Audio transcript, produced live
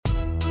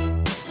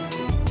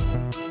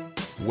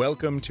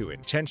Welcome to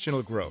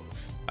Intentional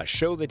Growth, a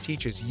show that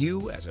teaches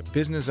you as a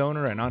business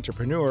owner and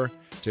entrepreneur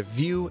to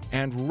view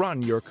and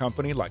run your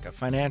company like a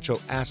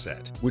financial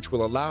asset, which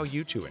will allow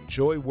you to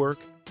enjoy work,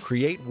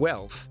 create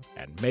wealth,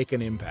 and make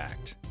an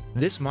impact.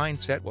 This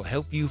mindset will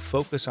help you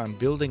focus on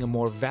building a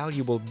more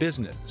valuable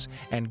business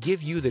and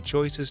give you the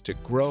choices to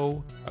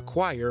grow,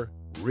 acquire,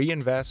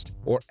 reinvest,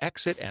 or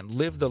exit and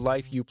live the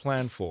life you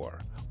plan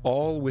for,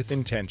 all with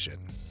intention.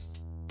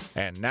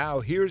 And now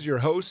here's your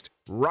host,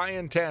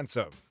 Ryan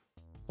Tansom.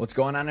 What's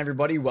going on,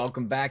 everybody?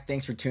 Welcome back.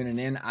 Thanks for tuning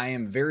in. I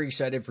am very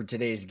excited for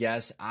today's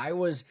guest. I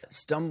was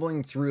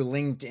stumbling through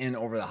LinkedIn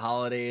over the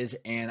holidays,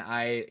 and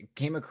I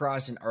came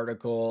across an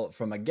article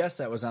from a guest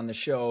that was on the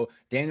show,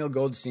 Daniel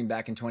Goldstein,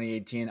 back in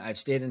 2018. I've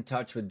stayed in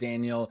touch with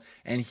Daniel,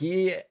 and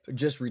he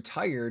just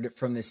retired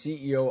from the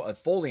CEO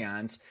of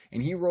Foliance,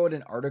 and he wrote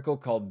an article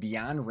called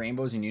Beyond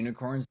Rainbows and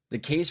Unicorns, the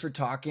case for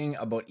talking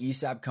about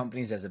ESOP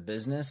companies as a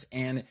business.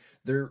 And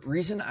the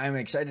reason I'm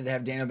excited to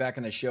have Daniel back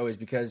on the show is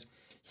because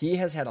he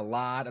has had a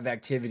lot of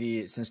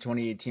activity since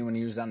 2018 when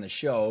he was on the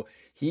show.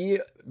 He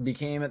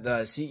became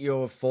the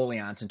CEO of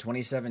Foliance in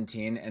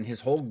 2017, and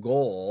his whole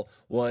goal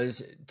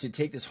was to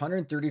take this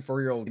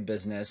 134-year-old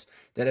business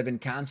that had been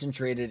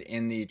concentrated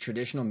in the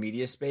traditional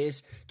media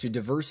space to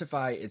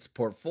diversify its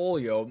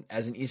portfolio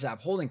as an ESOP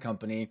holding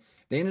company.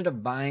 They ended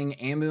up buying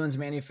ambulance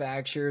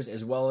manufacturers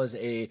as well as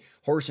a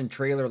horse and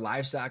trailer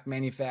livestock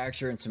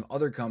manufacturer and some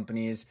other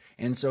companies.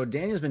 And so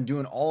Daniel's been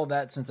doing all of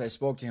that since I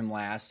spoke to him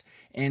last,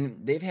 and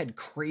they've had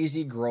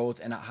crazy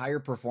growth and a higher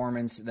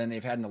performance than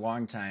they've had in a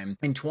long time.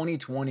 In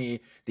 2020,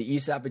 the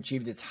ESOP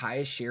achieved its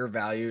highest share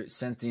value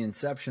since the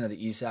inception of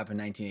the ESOP in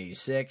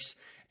 1986.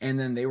 And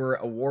then they were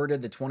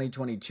awarded the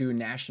 2022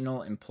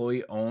 National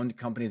Employee Owned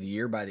Company of the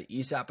Year by the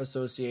ESOP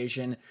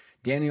Association.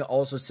 Daniel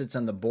also sits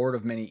on the board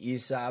of many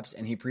ESOPs,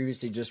 and he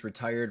previously just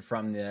retired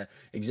from the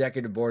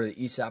executive board of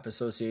the ESOP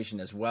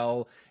Association as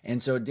well.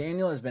 And so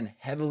Daniel has been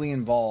heavily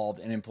involved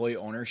in employee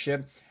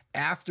ownership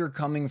after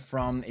coming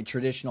from a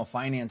traditional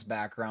finance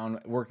background,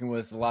 working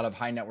with a lot of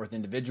high net worth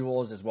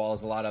individuals as well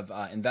as a lot of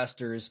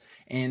investors.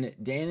 And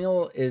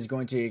Daniel is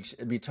going to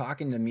be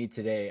talking to me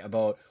today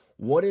about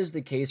what is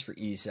the case for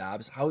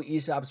ESOPs, how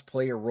ESOPs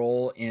play a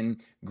role in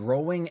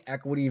growing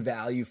equity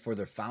value for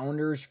the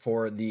founders,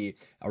 for the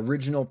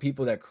original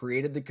people that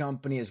created the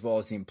company, as well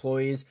as the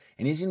employees.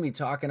 And he's going to be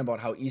talking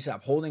about how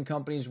ESOP holding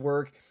companies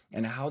work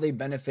and how they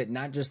benefit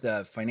not just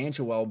the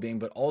financial well-being,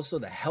 but also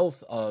the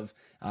health of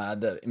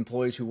the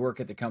employees who work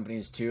at the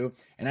companies too.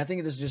 And I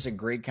think this is just a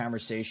great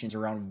conversation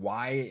around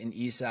why an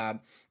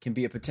ESOP can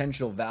be a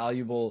potential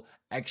valuable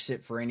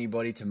exit for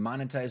anybody to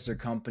monetize their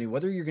company,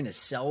 whether you're going to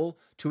sell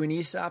to an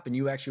ESOP and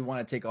you actually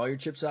want to take all your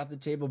chips off the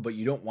table, but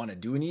you don't want to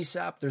do an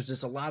ESOP. There's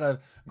just a lot of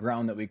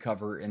ground that we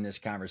cover in this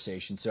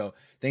conversation. So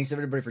thanks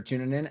everybody for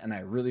tuning in, and I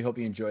really hope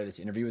you enjoy this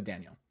interview with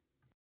Daniel.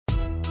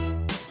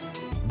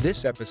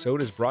 This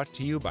episode is brought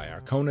to you by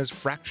Arcona's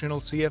Fractional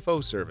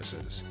CFO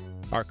Services.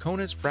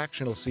 Arcona's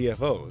Fractional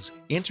CFOs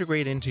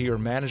integrate into your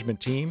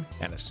management team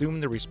and assume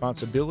the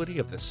responsibility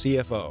of the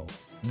CFO.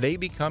 They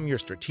become your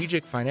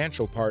strategic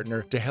financial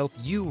partner to help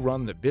you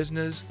run the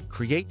business,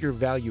 create your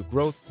value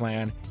growth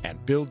plan,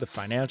 and build the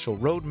financial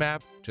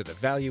roadmap to the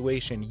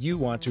valuation you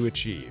want to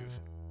achieve.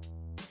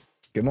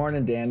 Good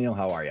morning, Daniel.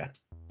 How are you?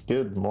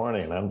 Good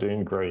morning. I'm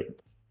doing great.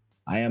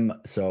 I am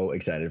so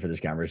excited for this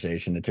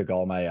conversation. It took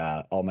all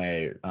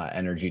my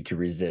energy to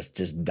resist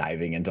just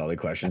diving into all the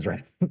questions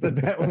right at the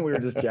bat when we were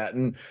just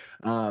chatting.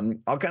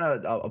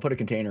 I'll put a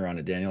container on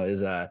it. Daniel,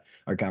 is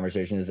our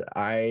conversation is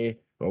I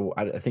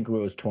think it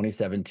was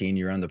 2017.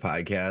 You're on the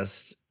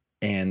podcast,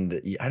 and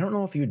I don't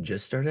know if you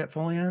just started at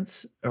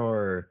Foliance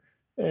or.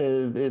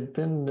 It'd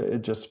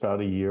been just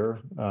about a year,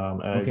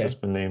 and I've just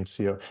been named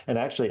CEO. And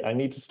actually, I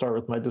need to start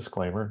with my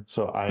disclaimer.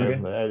 So I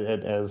am,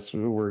 as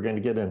we're going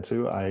to get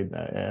into, I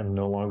am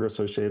no longer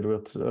associated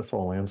with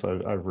Foliance.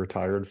 I've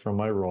retired from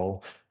my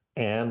role,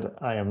 and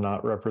I am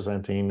not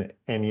representing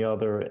any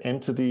other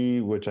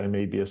entity which I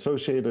may be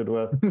associated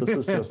with. This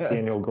is just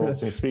Daniel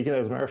Goldstein speaking.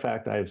 As a matter of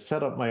fact, I have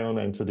set up my own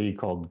entity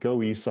called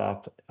Go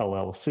ESOP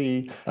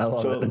LLC.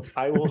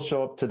 I will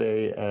show up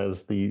today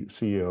as the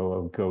CEO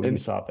of Go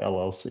ESOP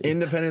LLC.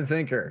 Independent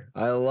thinker.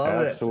 I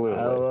love Absolutely.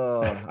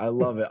 it. I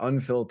love it.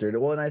 Unfiltered.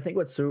 Well, and I think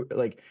what's so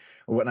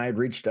when I had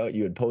reached out,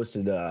 you had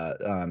posted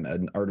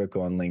an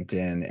article on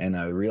LinkedIn, and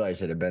I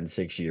realized it had been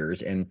 6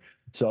 years. And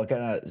so I'll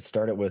kind of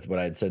start it with what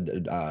I had said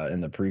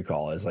in the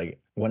pre-call is like,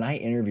 when I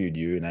interviewed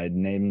you and I had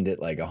named it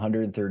like a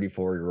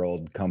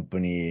 134-year-old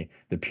company,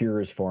 the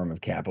purest form of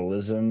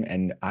capitalism,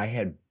 and I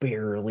had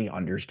barely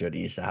understood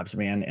ESOPs,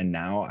 man. And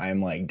now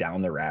I'm like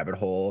down the rabbit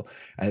hole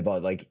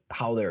about like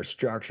how they're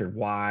structured,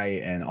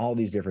 why, and all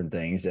these different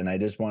things. And I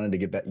just wanted to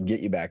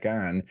get you back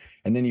on.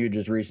 And then you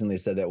just recently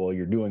said that, well,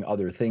 you're doing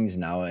other things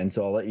now. And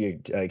so I'll let you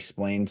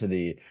explain to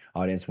the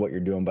audience what you're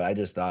doing. But I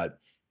just thought,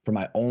 for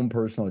my own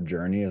personal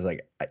journey is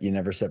like, you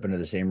never step into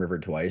the same river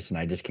twice. And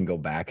I just can go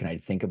back and I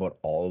think about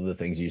all of the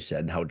things you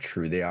said and how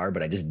true they are,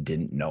 but I just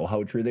didn't know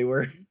how true they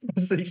were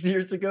 6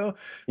 years ago.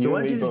 So You why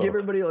and don't me you just give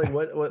both. everybody like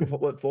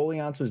what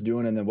Foliance was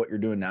doing and then what you're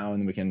doing now,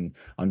 and then we can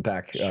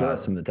unpack some Sure.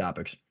 of the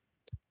topics.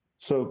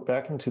 So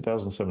back in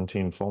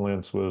 2017,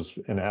 Foliance was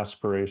an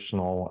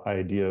aspirational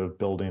idea of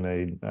building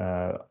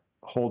a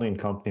holding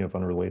company of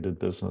unrelated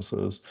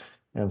businesses.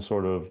 And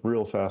sort of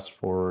real fast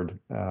forward,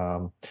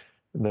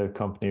 the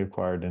company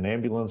acquired an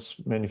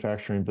ambulance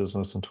manufacturing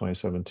business in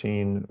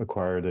 2017,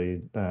 acquired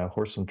a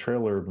horse and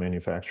trailer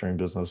manufacturing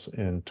business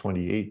in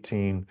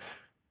 2018.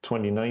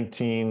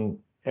 2019,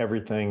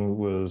 everything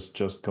was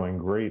just going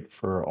great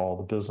for all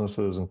the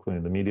businesses,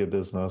 including the media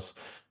business.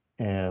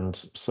 And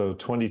so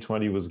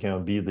 2020 was going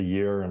to be the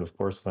year. And of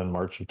course, then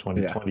March of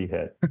 2020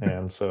 hit.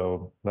 And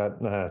so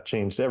that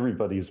changed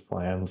everybody's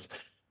plans.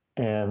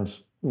 And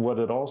what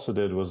it also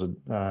did was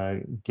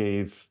it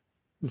gave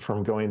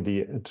from going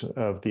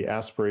of the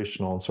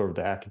aspirational and sort of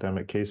the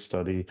academic case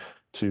study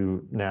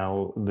to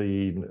now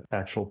the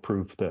actual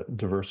proof that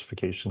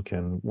diversification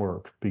can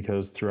work.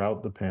 Because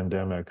throughout the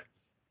pandemic,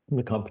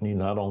 the company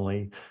not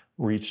only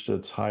reached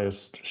its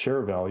highest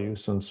share value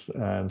since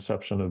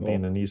inception of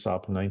being an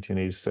ESOP in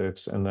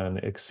 1986, and then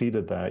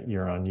exceeded that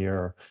year on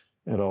year.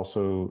 It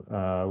also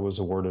was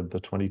awarded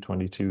the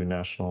 2022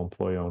 National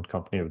Employee-Owned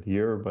Company of the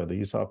Year by the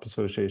ESOP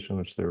Association,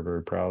 which they're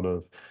very proud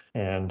of.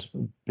 And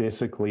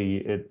basically,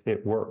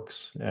 it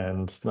works.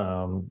 And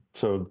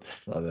so,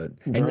 love it.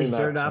 And they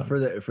started off for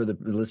the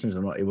listeners.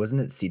 It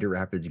wasn't it Cedar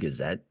Rapids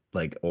Gazette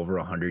like over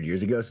 100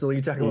 years ago. So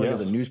you talk about like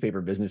as a newspaper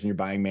business, and you're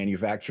buying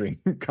manufacturing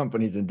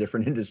companies in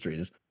different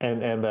industries.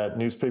 And that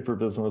newspaper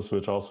business,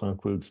 which also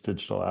includes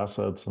digital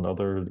assets and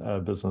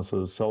other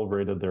businesses,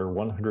 celebrated their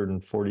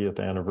 140th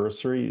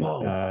anniversary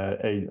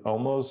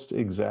almost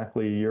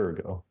exactly a year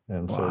ago.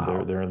 And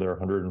so they're in their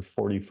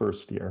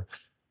 141st year.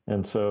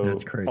 And so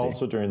that's crazy.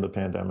 Also during the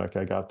pandemic,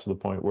 I got to the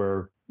point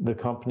where the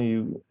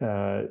company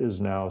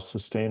is now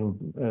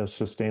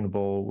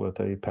sustainable with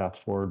a path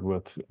forward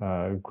with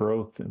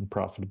growth and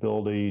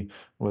profitability,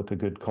 with a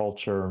good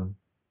culture.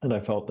 And I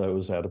felt that I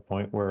was at a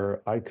point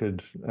where I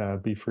could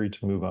be free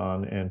to move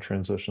on and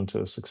transition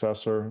to a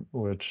successor,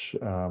 which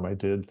I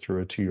did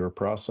through a 2-year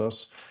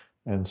process.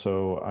 And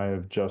so I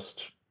have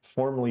just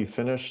formally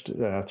finished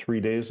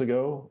 3 days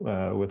ago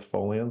with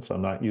Foliance.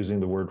 I'm not using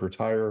the word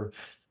retire.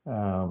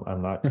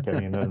 I'm not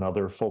getting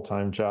another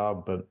full-time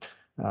job, but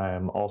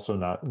I'm also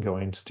not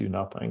going to do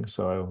nothing.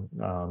 So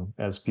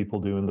as people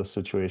do in this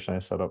situation, I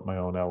set up my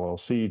own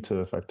LLC to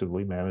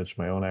effectively manage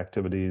my own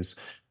activities.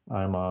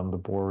 I'm on the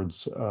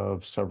boards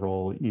of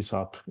several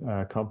ESOP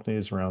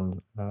companies around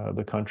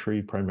the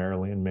country,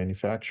 primarily in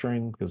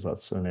manufacturing, because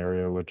that's an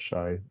area which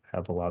I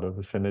have a lot of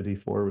affinity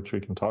for, which we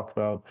can talk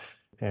about.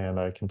 And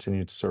I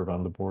continue to serve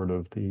on the board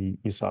of the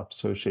ESOP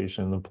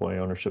Association, Employee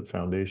Ownership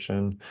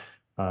Foundation.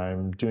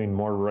 I'm doing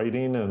more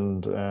writing,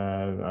 and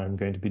I'm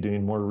going to be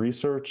doing more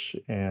research.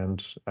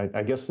 And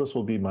I guess this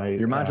will be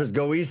your mantra's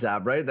go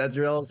ESOP, right? That's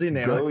your LLC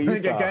name. Go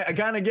ESOP. I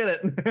kind of get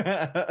it.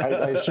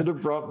 I should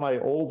have brought my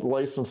old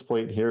license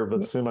plate here,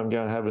 but soon I'm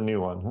going to have a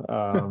new one.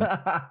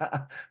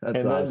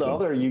 That's and awesome. Then the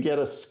other, you get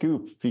a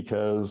scoop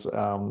because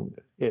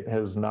it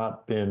has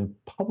not been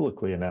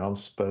publicly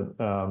announced,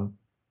 but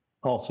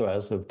also,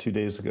 as of 2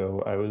 days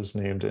ago, I was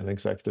named an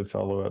executive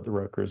fellow at the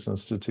Rutgers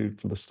Institute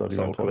for the Study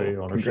of Employee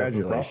Ownership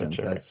and Profit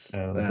Sharing.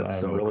 And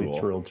I'm really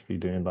thrilled to be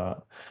doing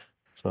that.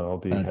 So I'll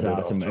be headed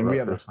off to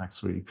Rutgers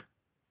next week.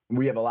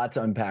 We have a lot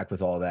to unpack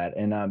with all that.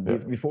 And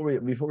before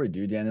we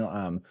do, Daniel,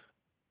 I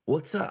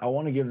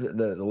want to give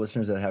the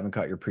listeners that haven't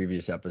caught your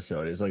previous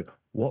episode is like,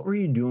 what were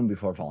you doing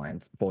before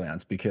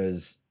Foliance?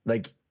 Because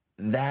like,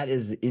 that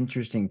is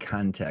interesting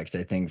context,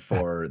 I think,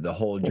 for the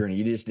whole journey.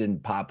 You just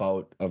didn't pop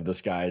out of the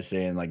sky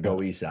saying like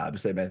go ESOP.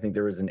 So I think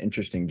there was an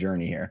interesting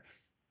journey here.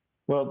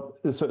 Well,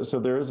 so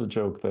there is a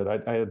joke that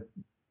I had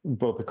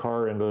both a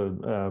car and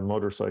a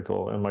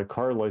motorcycle, and my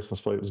car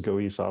license plate was go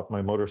ESOP.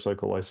 My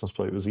motorcycle license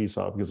plate was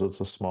ESOP because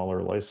it's a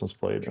smaller license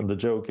plate. And the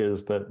joke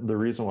is that the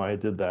reason why I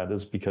did that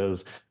is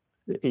because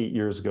 8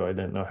 years ago, I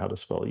didn't know how to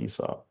spell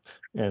ESOP.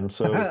 And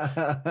so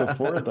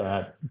before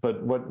that,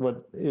 but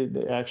what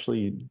it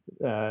actually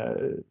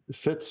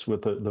fits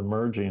with the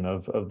merging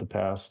of the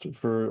past.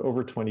 For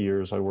over 20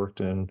 years, I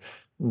worked in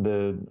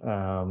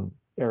the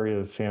area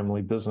of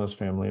family business,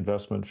 family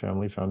investment,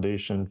 family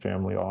foundation,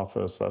 family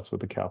office. That's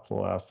with the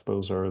capital F.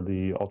 Those are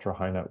the ultra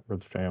high net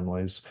worth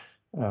families.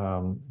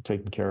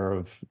 Taking care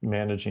of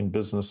managing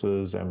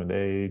businesses,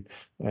 M&A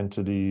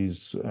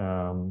entities,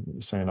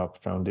 setting up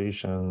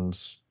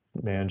foundations,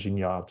 managing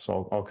yachts,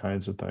 all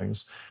kinds of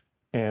things.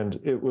 And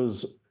it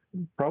was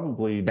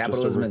probably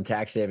capitalism and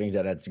tax savings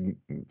at its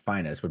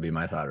finest would be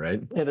my thought,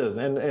 right? It is.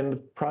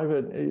 And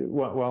private,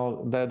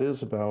 well, that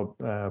is about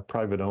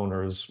private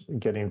owners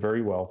getting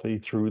very wealthy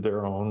through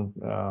their own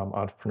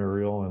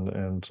entrepreneurial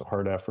and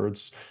hard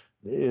efforts.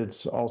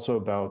 It's also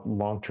about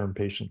long-term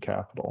patient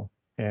capital.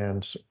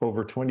 And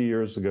over 20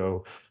 years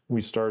ago,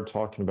 we started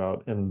talking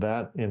about in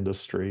that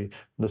industry,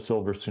 the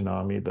silver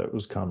tsunami that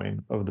was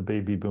coming of the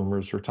baby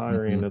boomers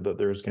retiring, and that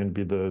there's going to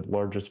be the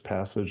largest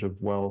passage of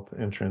wealth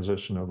and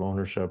transition of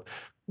ownership,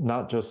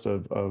 not just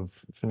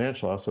of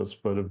financial assets,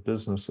 but of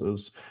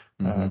businesses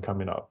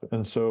coming up.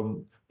 And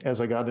so as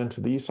I got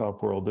into the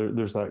ESOP world,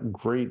 there's that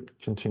great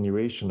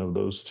continuation of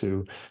those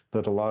two,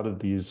 that a lot of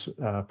these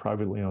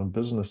privately owned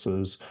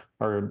businesses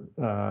are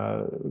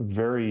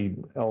very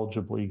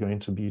eligibly going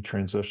to be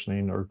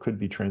transitioning or could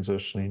be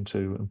transitioning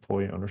to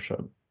employee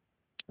ownership,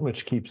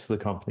 which keeps the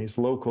companies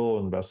local,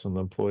 invests in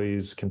the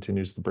employees,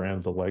 continues the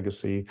brand, the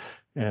legacy,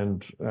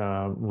 and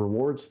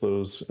rewards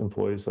those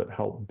employees that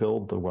help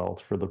build the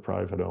wealth for the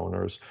private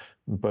owners.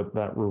 But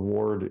that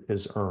reward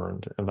is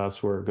earned. And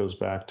that's where it goes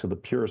back to the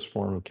purest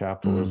form of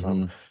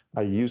capitalism.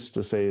 I used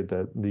to say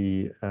that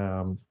the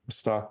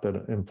stock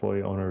that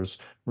employee owners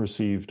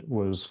received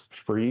was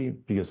free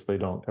because they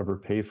don't ever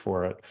pay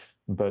for it.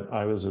 But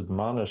I was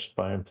admonished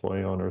by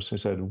employee owners who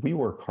said, we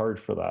work hard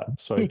for that.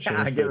 So I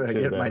changed it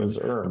to that was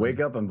earned.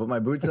 Wake up and put my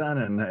boots on,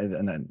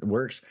 and it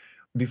works.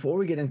 Before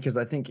we get in, because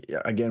I think,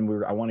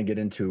 again, I want to get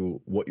into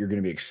what you're going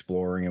to be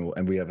exploring,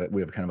 and we have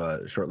kind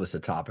of a short list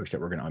of topics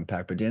that we're going to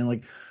unpack. But Dan,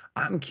 like,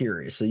 I'm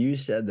curious. So you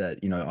said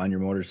that, on your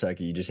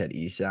motorcycle, you just had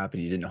ESOP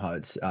and you didn't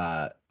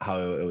know how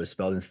it was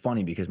spelled. And it's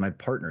funny because my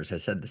partners had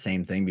said the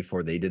same thing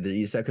before they did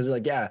the ESOP, because they're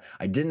like, yeah,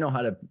 I didn't know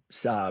how to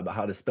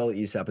spell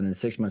ESOP. And then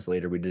 6 months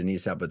later, we did an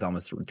ESOP with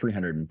almost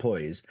 300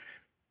 employees.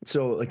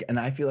 So like, and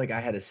I feel like I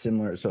had a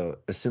similar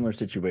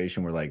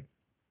situation where like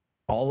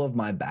all of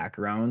my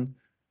background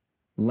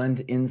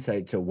lent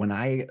insight to when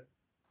I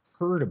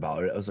heard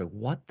about it, I was like,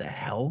 what the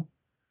hell?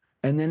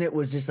 And then it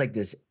was just like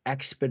this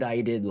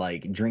expedited,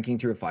 like drinking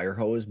through a fire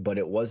hose, but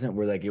it wasn't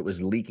where like it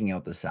was leaking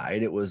out the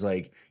side. It was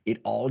like,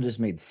 it all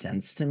just made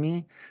sense to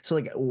me. So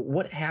like,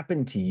 what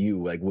happened to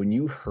you? Like when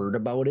you heard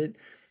about it,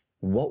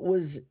 what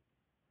was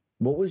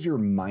your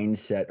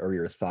mindset or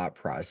your thought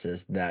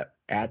process that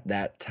at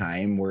that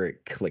time where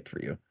it clicked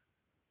for you?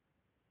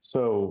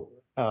 So,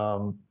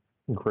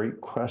 great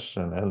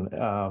question.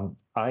 And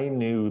I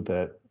knew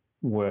that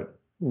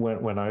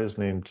when I was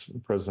named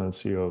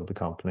president and CEO of the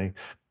company,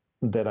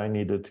 that I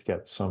needed to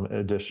get some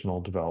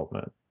additional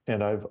development.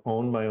 And I've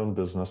owned my own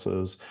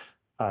businesses.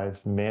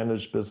 I've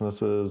managed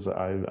businesses.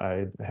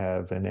 I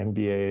have an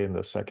MBA and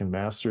a second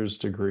master's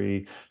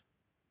degree.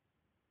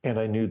 And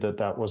I knew that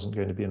that wasn't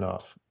going to be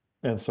enough.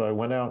 And so I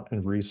went out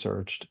and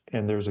researched,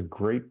 and there's a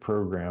great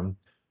program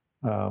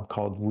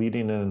called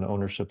Leading in an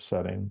Ownership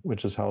Setting,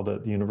 which is held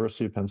at the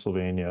University of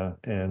Pennsylvania.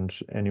 And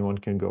anyone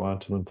can go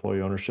onto the Employee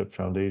Ownership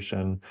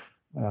Foundation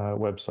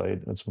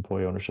website. It's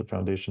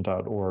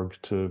employeeownershipfoundation.org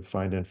to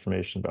find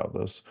information about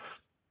this.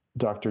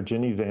 Dr.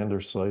 Ginny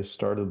Vanderslice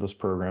started this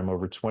program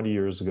over 20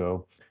 years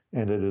ago,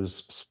 and it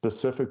is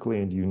specifically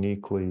and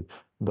uniquely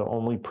the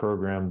only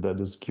program that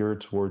is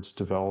geared towards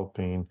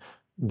developing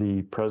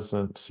the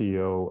president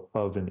CEO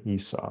of an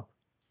ESOP.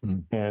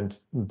 And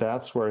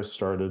that's where I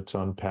started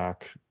to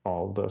unpack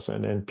all of this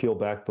and peel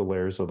back the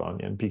layers of the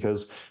onion,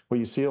 because what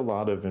you see a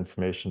lot of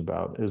information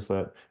about is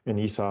that an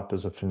ESOP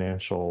is a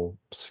financial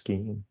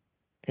scheme.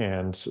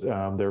 And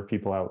there are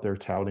people out there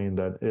touting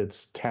that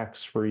it's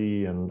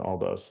tax-free and all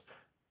this.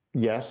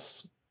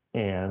 Yes,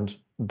 and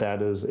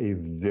that is a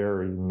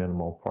very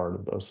minimal part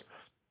of this.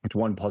 It's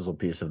one puzzle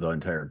piece of the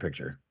entire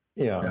picture.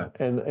 Yeah.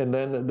 And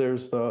then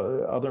there's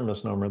the other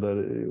misnomer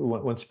that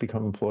once you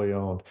become employee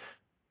owned,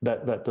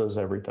 that does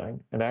everything.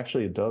 And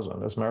actually it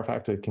doesn't. As a matter of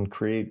fact, it can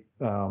create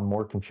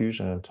more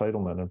confusion,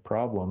 entitlement, and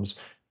problems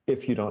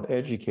if you don't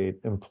educate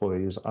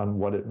employees on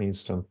what it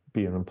means to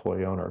be an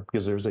employee owner,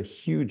 because there's a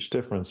huge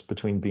difference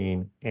between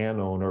being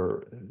an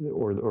owner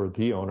or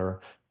the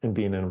owner and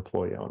being an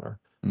employee owner.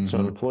 So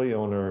an employee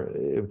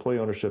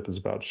ownership is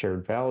about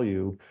shared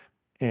value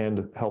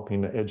and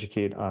helping to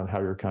educate on how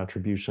your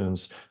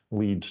contributions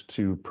lead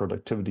to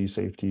productivity,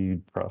 safety,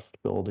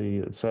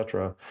 profitability, et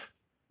cetera.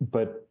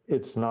 But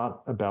it's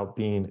not about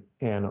being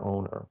an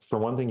owner. For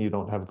one thing, you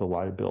don't have the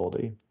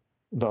liability.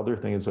 The other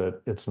thing is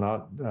that it's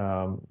not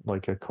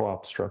like a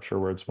co-op structure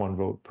where it's one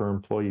vote per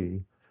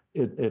employee.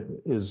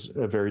 It is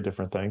a very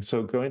different thing.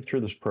 So going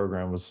through this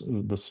program was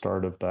the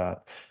start of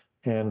that.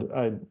 And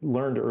I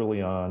learned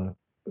early on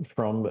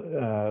from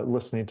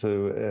listening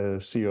to a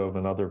CEO of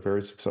another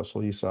very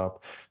successful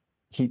ESOP.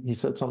 He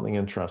said something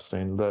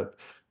interesting, that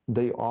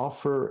they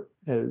offer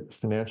a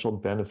financial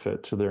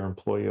benefit to their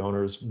employee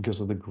owners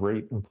because of the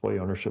great employee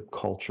ownership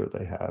culture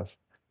they have.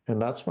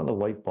 And that's when a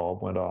light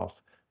bulb went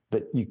off,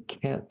 that you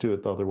can't do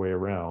it the other way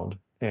around.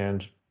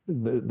 And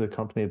the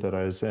company that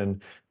I was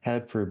in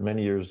had for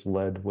many years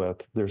led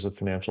with there's a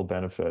financial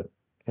benefit,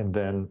 and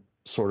then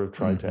sort of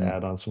tried to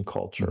add on some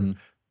culture.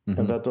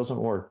 And that doesn't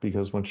work,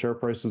 because when share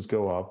prices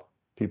go up,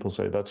 people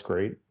say that's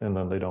great, and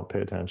then they don't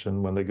pay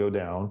attention. When they go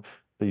down,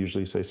 they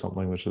usually say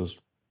something which is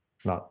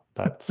not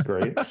that's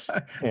great,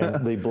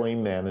 and they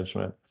blame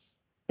management.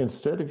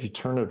 Instead, if you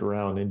turn it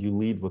around and you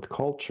lead with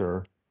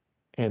culture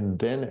and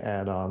then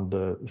add on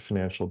the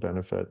financial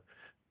benefit,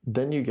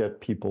 then you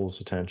get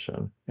people's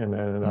attention. And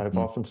I've Hmm.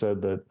 often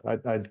said that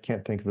I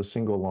can't think of a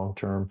single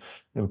long-term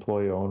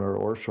employee owner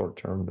or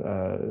short-term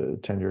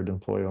tenured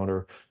employee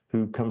owner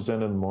who comes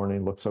in the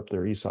morning, looks up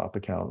their ESOP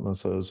account and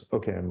says,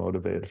 okay, I'm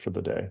motivated for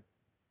the day.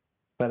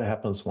 That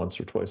happens once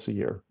or twice a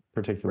year, Right.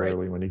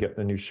 particularly when you get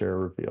the new share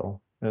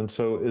reveal. And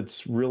so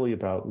it's really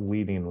about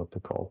leading with the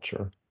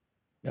culture.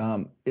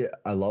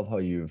 I love how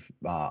you've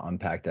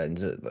unpacked that.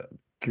 And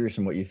curious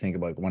in what you think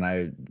about when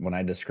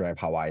I describe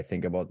how I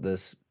think about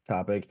this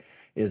topic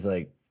is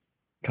like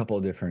a couple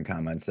of different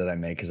comments that I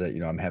make because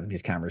I'm having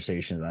these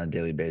conversations on a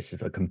daily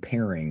basis of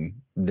comparing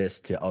this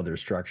to other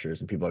structures,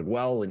 and people are like,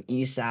 well, an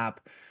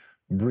ESOP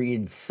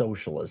breeds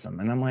socialism,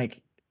 and I'm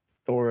like,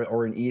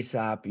 or an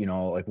ESOP,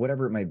 like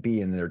whatever it might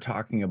be, and they're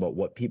talking about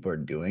what people are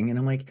doing, and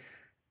I'm like,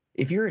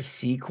 if you're a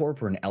C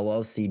corp or an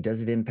LLC,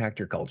 does it impact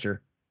your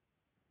culture?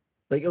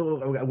 Like,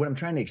 what I'm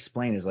trying to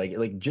explain is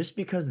like just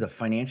because the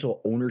financial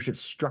ownership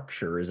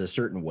structure is a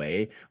certain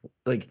way,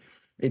 like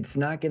it's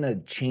not going to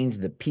change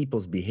the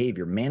people's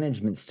behavior.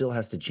 Management still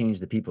has to change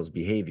the people's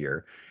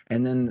behavior.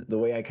 And then the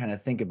way I kind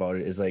of think about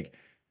it is like,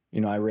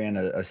 I ran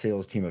a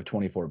sales team of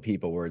 24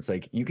 people where it's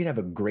like you could have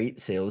a great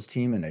sales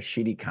team and a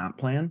shitty comp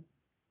plan.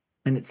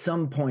 And at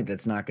some point,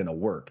 that's not going to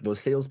work. Those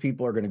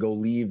salespeople are going to go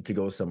leave to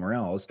go somewhere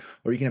else,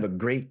 or you can have a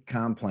great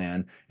comp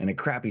plan and a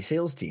crappy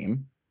sales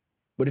team.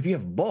 But if you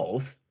have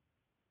both,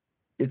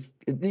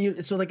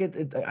 so like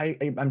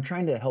I'm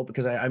trying to help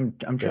because I'm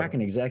Yeah.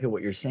 tracking exactly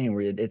what you're saying,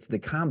 where it's the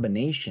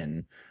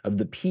combination of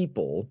the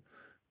people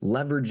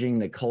leveraging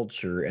the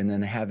culture and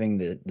then having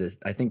this,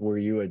 I think where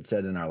you had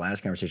said in our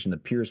last conversation, the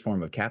purest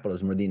form of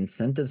capitalism, where the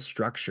incentive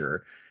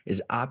structure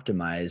is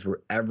optimized,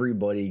 where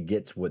everybody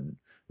gets what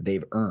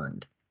they've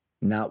earned,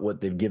 not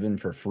what they've given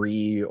for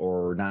free,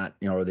 or not,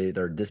 or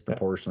they're Yeah.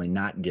 disproportionately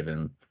not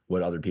given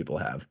what other people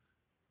have.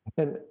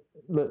 And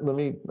let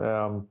me,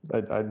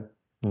 I'm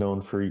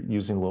known for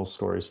using little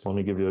stories. So let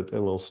me give you a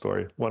little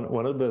story.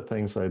 One of the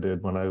things I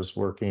did when I was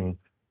working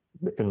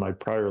in my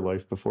prior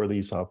life before the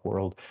ESOP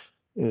world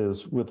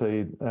is with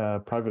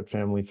a private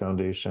family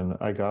foundation.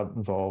 I got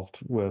involved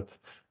with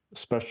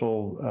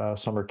special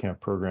summer camp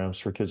programs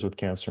for kids with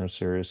cancer and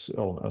serious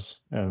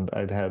illness. And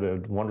I'd had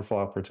a wonderful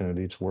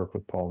opportunity to work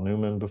with Paul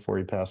Newman before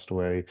he passed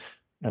away.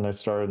 And I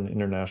started an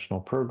international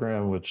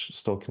program, which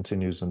still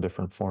continues in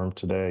different form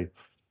today.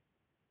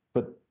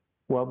 But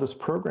while this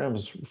program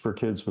is for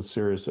kids with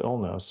serious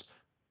illness,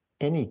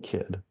 any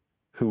kid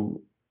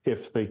who,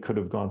 if they could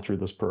have gone through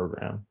this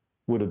program,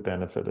 would have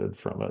benefited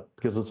from it,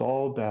 because it's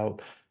all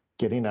about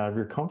getting out of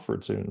your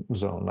comfort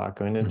zone, not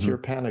going into Mm-hmm. your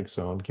panic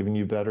zone, giving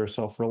you better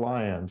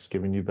self-reliance,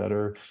 giving you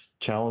better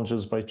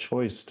challenges by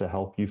choice to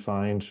help you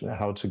find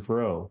how to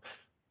grow.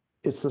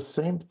 It's the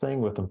same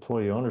thing with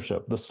employee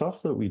ownership. The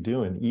stuff that we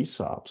do in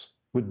ESOPs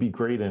would be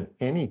great in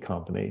any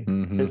company.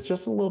 Mm-hmm. It's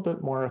just a little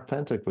bit more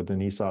authentic with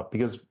an ESOP,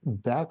 because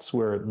that's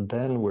where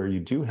you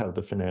do have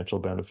the financial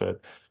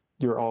benefit,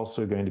 you're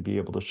also going to be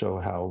able to show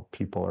how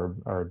people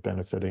are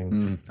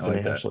benefiting I like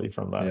that. financially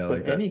from Yeah, that. I But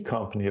like that. any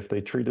company, if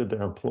they treated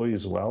their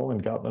employees well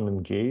and got them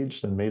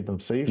engaged and made them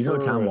Do you know safer,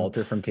 Tom and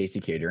Walter from Tasty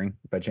Catering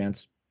by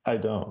chance? I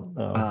don't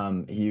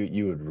know.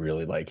 You would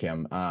really like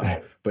him.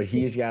 But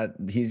he's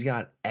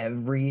got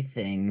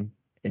everything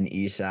an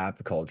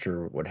ESOP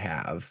culture would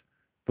have,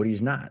 but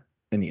he's not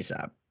an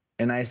ESOP.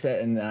 And I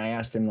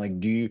asked him, like,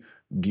 do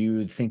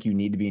you think you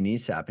need to be an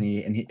ESOP?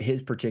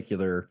 His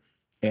particular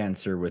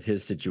answer with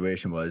his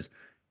situation was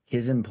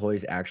his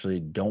employees actually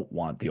don't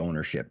want the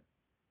ownership,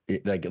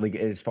 like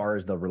as far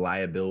as the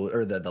reliability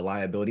or the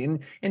liability,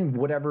 and in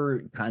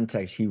whatever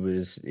context he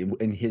was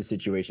in, his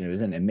situation it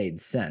was in, it made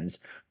sense.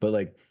 But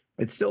like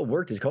it still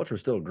worked, his culture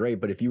was still great.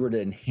 But if you were to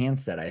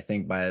enhance that, I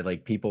think, by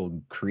like people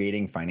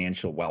creating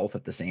financial wealth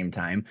at the same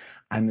time,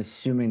 I'm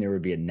assuming there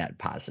would be a net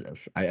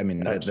positive. I mean,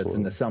 that's an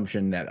Absolutely.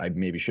 assumption that I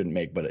maybe shouldn't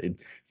make, but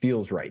it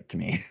feels right to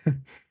me.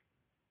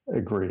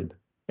 Agreed.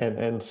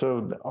 And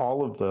so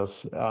all of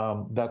this,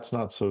 that's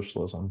not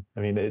socialism. I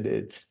mean,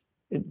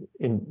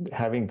 in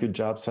having good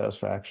job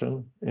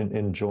satisfaction, in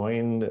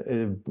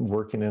enjoying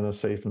working in a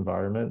safe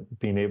environment,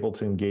 being able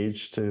to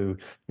engage to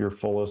your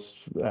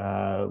fullest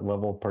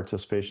level of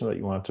participation that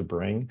you want to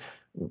bring,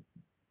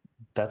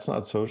 that's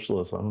not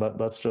socialism.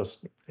 That's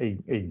just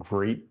a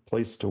great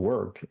place to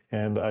work.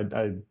 And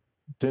I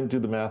didn't do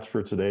the math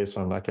for today, so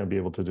I'm not going to be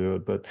able to do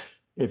it. But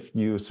if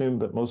you assume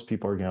that most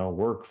people are going to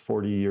work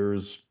 40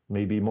 years,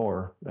 maybe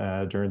more,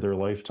 during their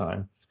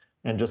lifetime,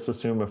 and just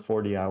assume a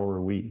 40-hour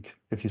week,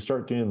 if you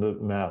start doing the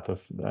math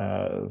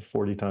of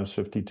 40 times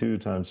 52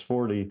 times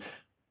 40,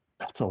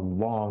 that's a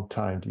long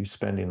time to be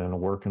spending in a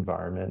work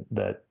environment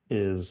that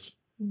is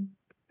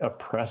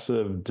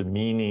oppressive,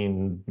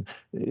 demeaning,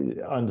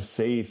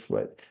 unsafe.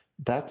 But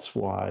that's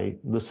why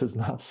this is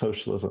not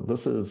socialism.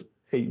 This is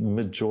a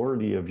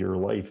majority of your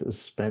life is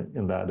spent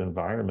in that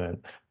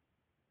environment.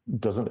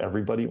 Doesn't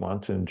everybody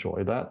want to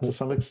enjoy that to Well,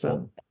 some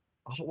extent?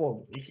 well,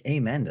 well,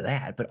 amen to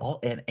that. But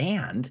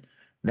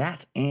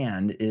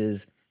and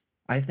is,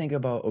 I think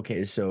about,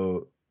 okay,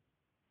 so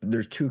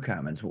there's two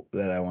comments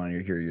that I want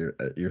to hear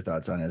your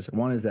thoughts on. Is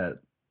one is that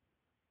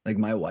Like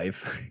my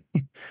wife,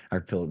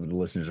 the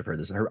listeners have heard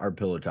this. Our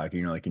pillow talk,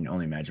 you know, like you can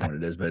only imagine what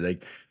it is. But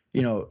like,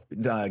 you know,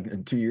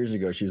 2 years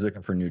ago, she's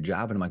looking for a new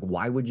job, and I'm like,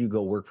 why would you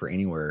go work for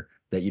anywhere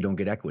that you don't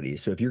get equity?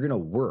 So if you're gonna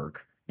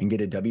work and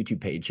get a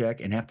W-2 paycheck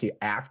and have to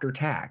after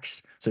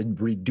tax, so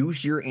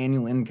reduce your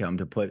annual income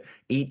to put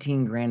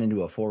 18 grand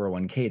into a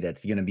 401k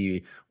that's gonna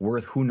be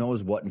worth who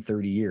knows what in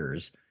 30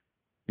 years,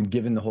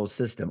 given the whole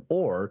system,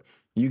 or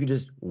you could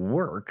just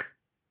work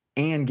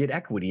and get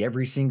equity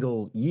every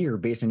single year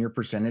based on your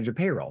percentage of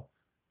payroll.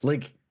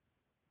 Like,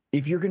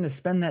 if you're going to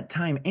spend that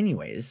time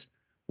anyways,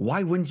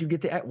 why wouldn't you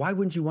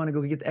want to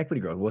go get the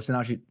equity growth? Well, so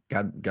now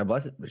God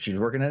bless it, she's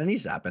working at an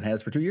ESOP and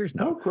has for 2 years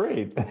now. Oh,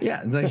 great.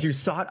 Yeah. It's like she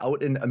sought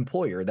out an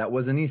employer that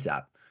was an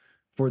ESOP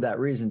for that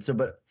reason. So,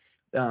 but,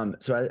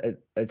 so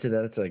I'd say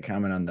that's a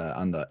comment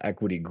on the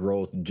equity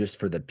growth just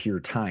for the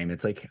pure time.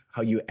 It's like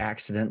how you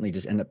accidentally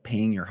just end up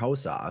paying your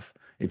house off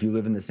if you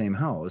live in the same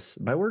house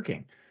by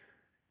working.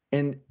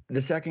 And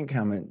the second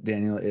comment,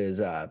 Daniel,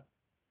 is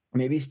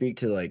maybe speak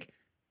to like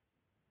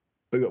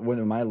one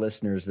of my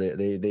listeners.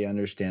 They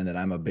understand that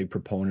I'm a big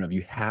proponent of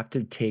you have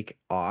to take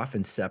off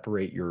and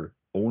separate your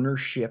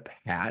ownership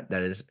hat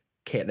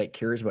that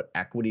cares about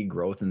equity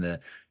growth and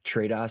the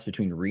trade-offs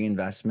between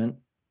reinvestment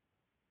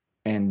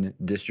and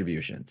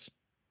distributions,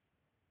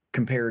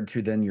 compared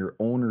to then your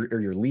owner or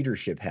your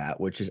leadership hat,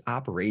 which is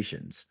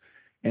operations.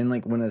 And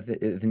like when at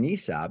the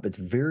ESOP, it's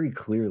very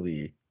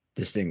clearly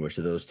distinguished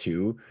to those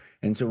two.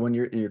 And so when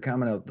you're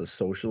commenting out the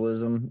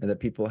socialism that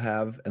people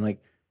have, and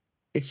like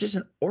it's just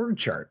an org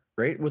chart,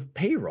 right? With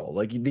payroll,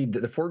 like the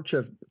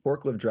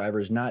forklift driver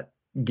is not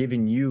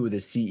giving you the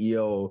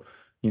CEO,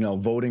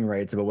 voting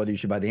rights about whether you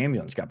should buy the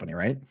ambulance company,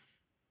 right?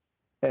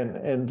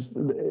 And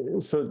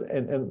so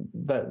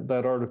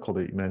that article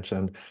that you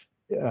mentioned,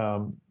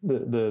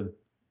 the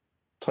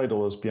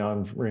title is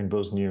Beyond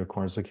Rainbows and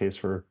Unicorns, the case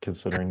for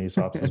considering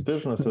ESOPs as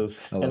businesses.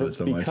 And it's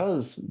so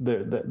because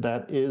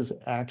that is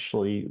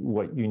actually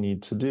what you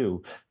need to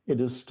do. It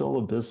is still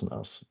a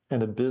business,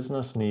 and a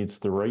business needs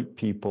the right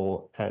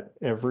people at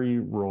every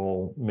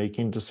role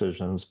making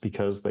decisions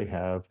because they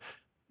have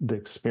the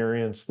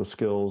experience, the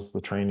skills,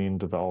 the training,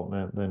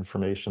 development, the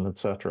information,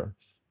 etc.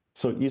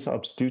 So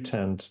ESOPs do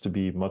tend to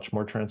be much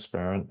more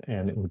transparent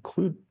and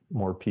include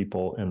more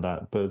people in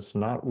that, but it's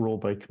not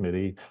ruled by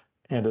committee,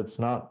 and it's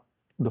not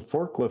the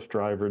forklift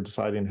driver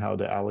deciding how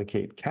to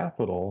allocate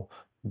capital,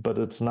 but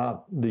it's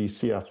not the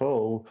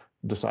CFO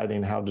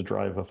deciding how to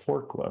drive a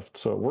forklift.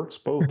 So it works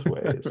both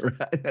ways.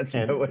 Right. That's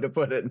a good way to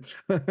put it.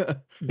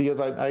 Because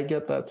I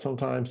get that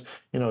sometimes,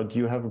 do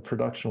you have a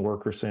production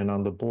worker saying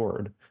on the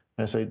board?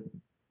 And I say,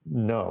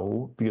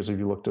 no, because if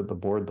you looked at the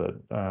board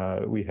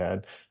that we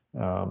had,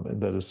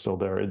 that is still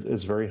there,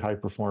 it's very high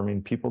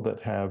performing people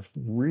that have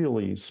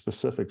really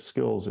specific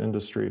skills,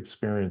 industry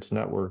experience,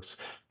 networks,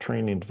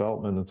 training,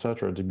 development, et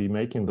cetera, to be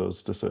making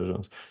those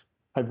decisions.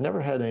 I've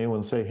never had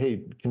anyone say,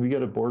 hey, can we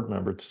get a board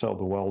member to tell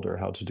the welder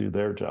how to do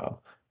their job?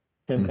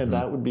 And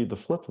that would be the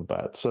flip of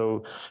that.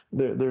 So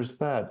there's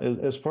that.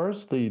 As far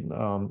as the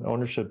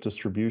ownership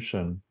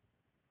distribution,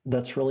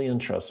 that's really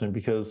interesting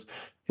because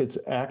it's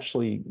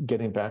actually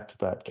getting back to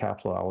that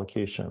capital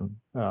allocation.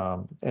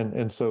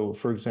 And so,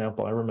 for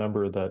example, I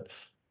remember that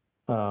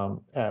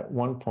at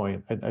one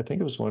point, I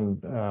think it was when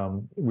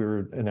we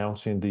were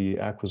announcing the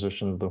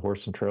acquisition of the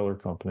horse and trailer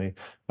company,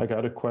 I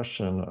got a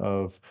question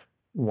of,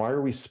 why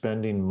are we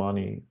spending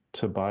money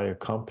to buy a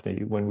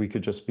company when we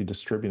could just be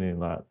distributing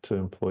that to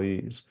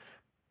employees?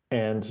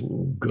 And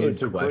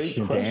it's a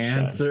question to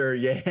answer.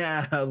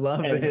 Yeah, I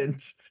love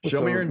it.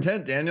 Show me your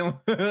intent,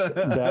 Daniel.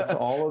 That's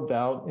all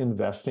about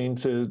investing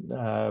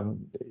to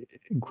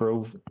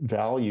grow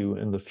value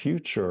in the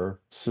future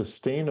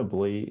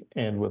sustainably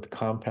and with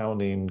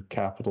compounding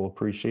capital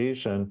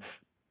appreciation.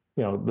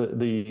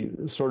 The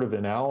sort of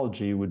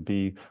analogy would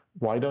be,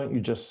 why don't you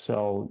just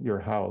sell your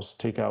house,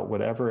 take out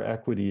whatever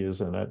equity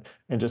is in it,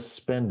 and just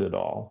spend it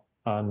all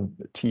on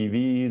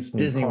TVs,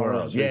 Disney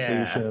World,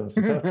 vacations,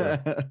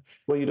 etc.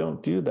 Well, you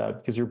don't do that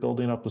because you're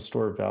building up a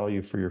store of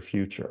value for your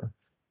future.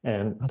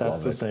 And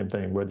that's the same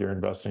thing, whether you're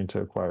investing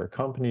to acquire a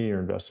company,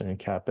 you're investing in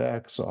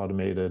CapEx,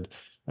 automated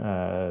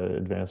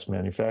advanced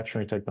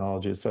manufacturing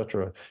technology,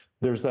 etc.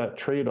 There's that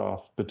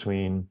trade-off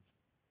between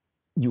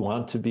you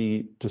want to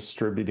be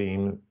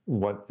distributing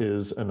what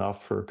is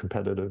enough for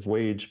competitive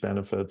wage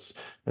benefits,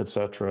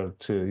 etc.,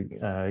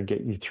 to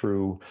get you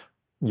through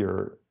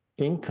your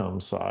income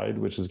side,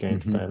 which is getting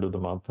to the end of the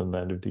month and the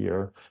end of the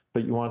year,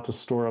 but you want to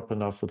store up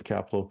enough with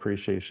capital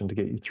appreciation to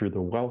get you through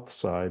the wealth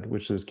side,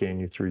 which is getting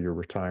you through your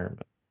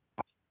retirement.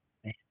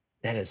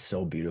 That is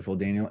so beautiful,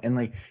 Daniel. And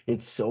like,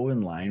 it's so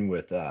in line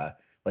with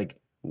like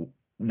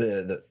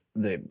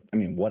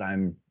what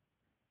I'm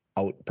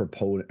out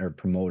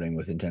promoting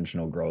with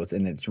intentional growth.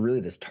 And it's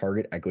really this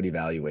target equity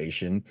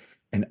valuation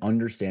and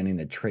understanding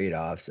the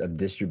trade-offs of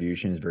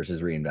distributions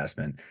versus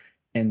reinvestment.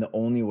 And the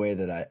only way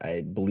that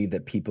I believe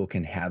that people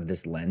can have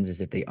this lens is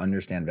if they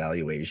understand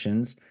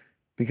valuations,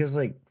 because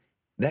like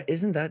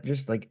isn't that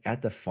just like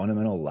at the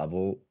fundamental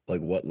level,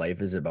 like what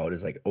life is about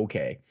is like,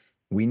 okay,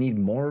 we need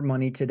more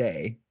money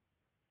today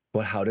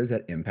but how does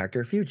that impact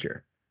our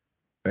future?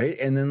 Right.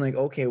 And then like,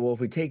 okay, well, if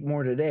we take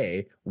more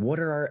today, what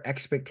are our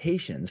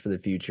expectations for the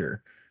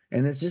future?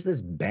 And it's just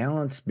this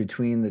balance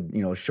between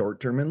the, short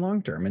term and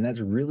long term. And that's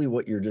really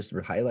what you're just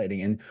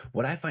highlighting. And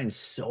what I find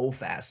so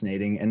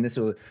fascinating, and this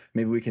will,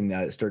 maybe we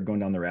can start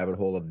going down the rabbit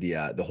hole of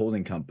the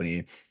holding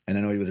company. And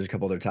I know there's a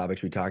couple other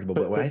topics we talked about,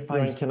 but what I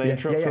find, Ryan, can I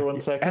interrupt for 1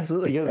 second?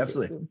 absolutely, Because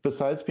absolutely.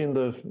 besides being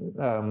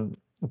the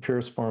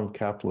purest form of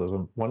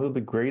capitalism, one of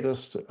the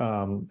greatest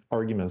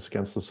arguments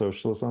against the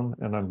socialism,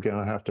 and I'm going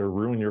to have to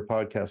ruin your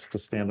podcast to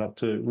stand up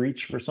to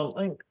reach for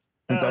something.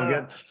 It's all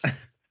good.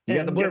 You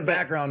got the blurred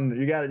background.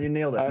 You got it. You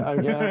nailed it.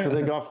 I'm going to have to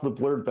take off the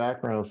blurred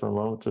background for a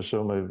moment to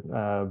show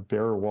my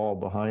bare wall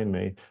behind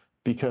me,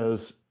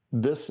 because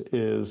this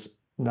is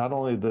not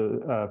only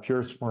the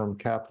purest form of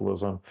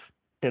capitalism,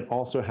 it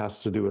also has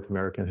to do with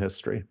American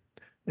history.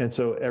 And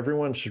so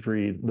everyone should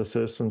read The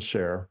Citizen's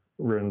Share,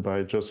 written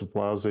by Joseph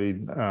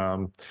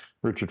Blasi,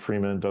 Richard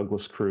Freeman,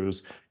 Douglas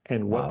Cruz.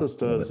 And what this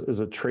does is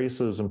it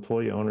traces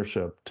employee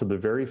ownership to the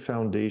very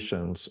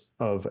foundations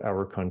of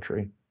our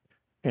country.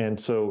 And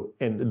so,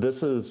 and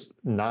this is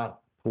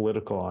not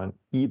political on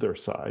either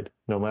side,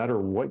 no matter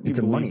what you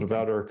believe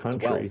about our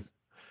country.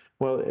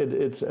 Well,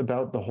 it's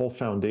about the whole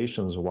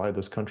foundations of why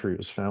this country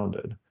was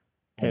founded.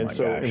 And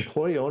so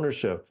employee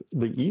ownership,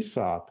 the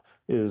ESOP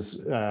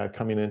is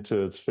coming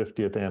into its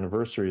 50th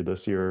anniversary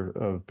this year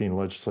of being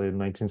legislated in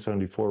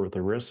 1974 with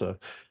ERISA.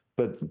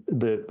 But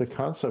the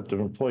concept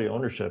of employee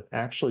ownership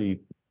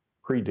actually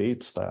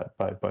predates that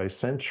by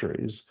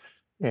centuries.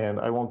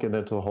 And I won't get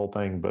into the whole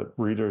thing, but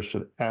readers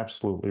should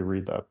absolutely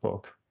read that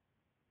book.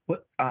 Well,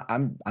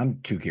 I'm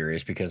too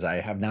curious because I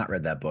have not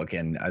read that book,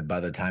 and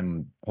by the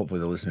time hopefully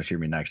the listeners hear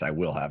me next, I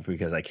will have,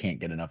 because I can't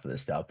get enough of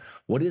this stuff.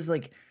 What is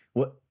like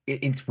what?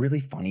 It's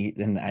really funny,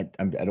 and I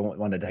don't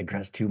want to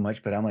digress too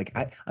much, but I'm like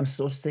I'm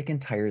so sick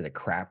and tired of the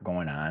crap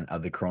going on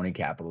of the crony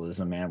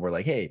capitalism, man. We're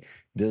like, hey,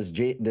 does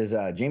Jamie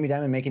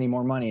Dimon make any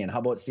more money? And how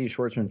about Steve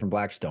Schwarzman from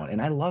Blackstone? And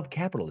I love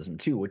capitalism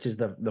too, which is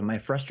the my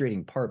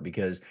frustrating part,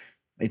 because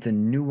it's a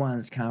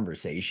nuanced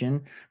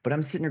conversation. But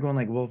I'm sitting there going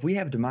like, well, if we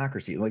have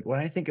democracy, like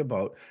when I think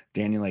about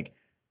Daniel, like,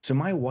 so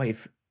my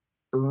wife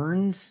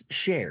earns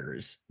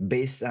shares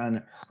based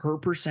on her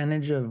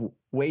percentage of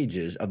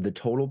wages of the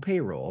total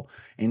payroll.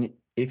 And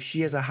if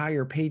she has a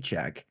higher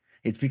paycheck,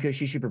 it's because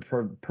she should be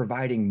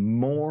providing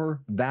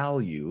more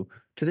value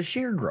to the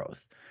share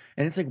growth.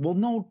 And it's like, well,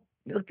 no,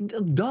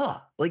 duh.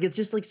 Like, it's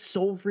just like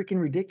so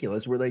freaking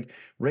ridiculous. We're like,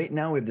 right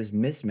now we have this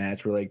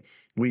mismatch. We're like,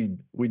 we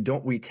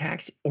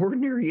tax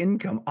ordinary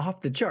income off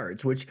the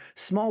charts, which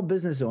small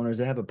business owners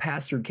that have a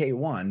pass-through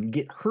K-1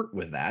 get hurt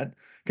with that,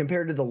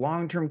 compared to the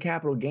long-term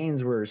capital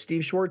gains where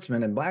Steve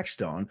Schwarzman and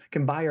Blackstone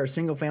can buy our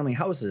single-family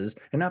houses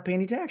and not pay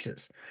any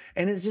taxes.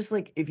 And it's just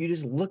like, if you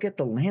just look at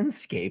the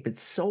landscape,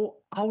 it's so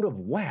out of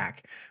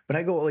whack. But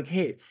I go like,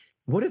 hey,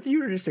 what if you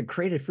were just to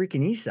create a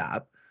freaking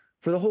ESOP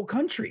for the whole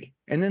country?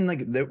 And then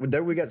like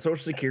there we got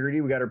Social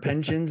Security, we got our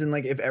pensions, and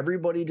like if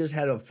everybody just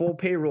had a full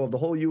payroll of the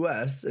whole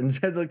US and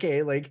said,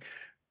 okay, like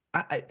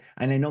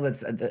and I know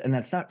that's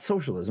not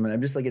socialism, and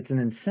I'm just like, it's an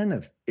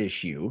incentive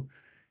issue.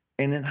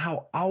 And then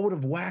how out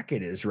of whack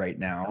it is right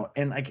now.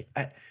 And like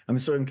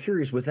I'm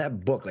curious with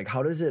that book, like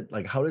how does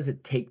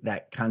it take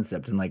that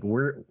concept, and like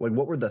what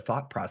were the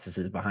thought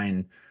processes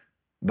behind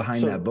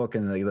that book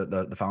and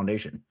the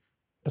foundation?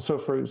 So,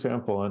 for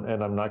example,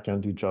 and I'm not going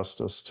to do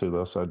justice to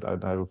this.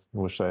 I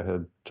wish I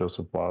had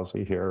Joseph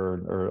Blasi here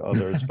or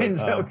others. But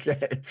it's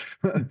okay.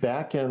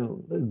 Back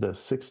in the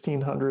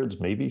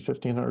 1600s, maybe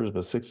 1500s,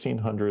 but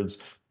 1600s,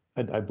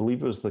 I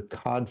believe it was the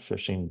cod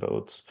fishing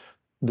boats.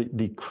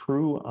 The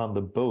crew on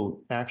the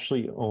boat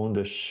actually owned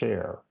a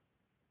share.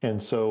 And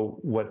so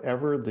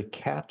whatever the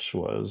catch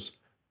was,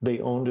 they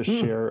owned a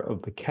share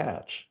of the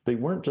catch. They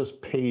weren't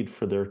just paid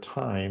for their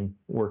time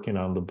working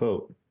on the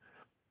boat.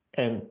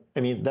 And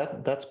I mean,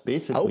 that's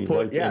basically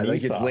output, like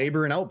like it's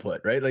labor and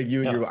output, right? Like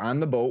you're on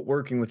the boat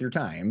working with your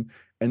time,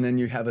 and then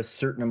you have a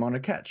certain amount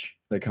of catch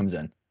that comes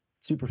in.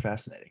 Super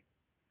fascinating.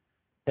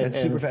 That's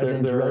super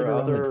fascinating. There are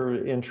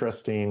other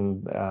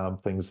interesting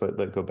things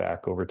that go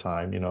back over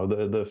time. You know,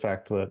 the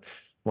fact that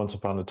once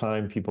upon a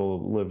time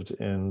people lived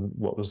in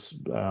what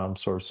was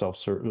sort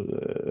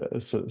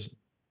of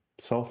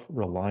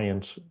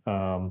self-reliant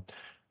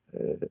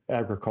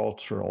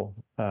agricultural.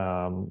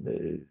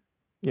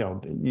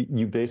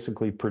 You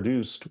basically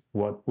produced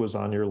what was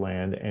on your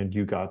land, and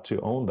you got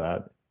to own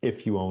that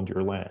if you owned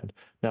your land.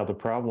 Now, the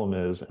problem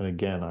is, and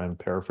again, I'm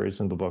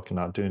paraphrasing the book and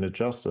not doing it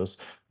justice,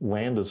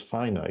 land is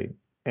finite.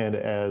 And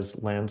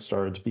as land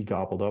started to be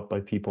gobbled up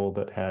by people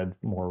that had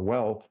more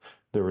wealth,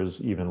 there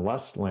was even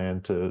less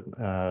land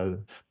to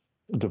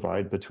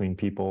divide between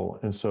people.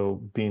 And so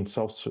being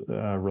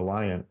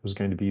self-reliant was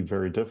going to be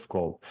very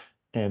difficult.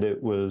 And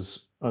it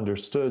was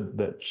understood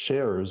that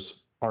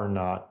shares are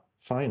not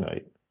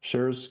finite.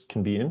 Shares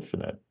can be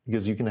infinite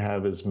because you can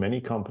have as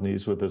many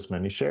companies with as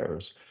many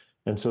shares.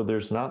 And so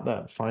there's not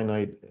that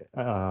finite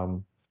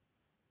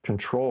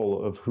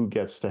control of who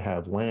gets to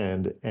have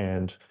land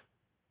and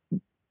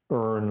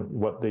earn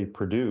what they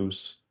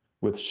produce.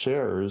 With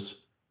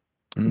shares,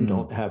 You Mm.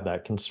 don't have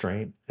that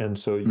constraint. And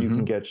so you Mm-hmm.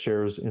 can get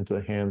shares into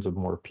the hands of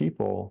more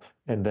people,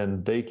 and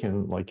then they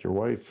can, like your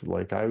wife,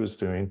 like I was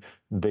doing,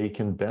 they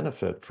can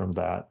benefit from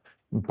that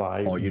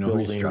by Oh, you know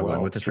who's building struggling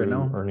with wealth this right through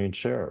now? earning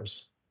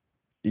shares.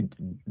 You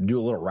do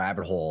a little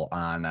rabbit hole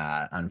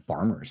on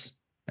farmers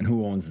and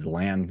who owns the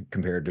land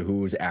compared to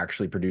who's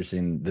actually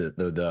producing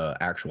the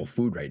actual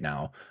food right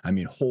now. I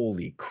mean,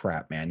 holy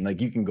crap, man.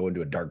 Like you can go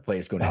into a dark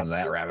place going down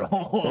that rabbit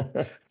hole.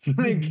 It's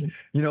like,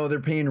 they're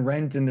paying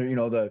rent and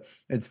they're,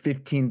 it's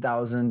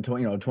 15,000 to,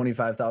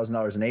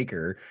 $25,000 an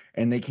acre,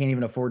 and they can't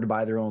even afford to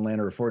buy their own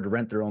land or afford to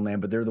rent their own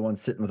land, but they're the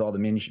ones sitting with all the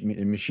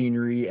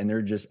machinery, and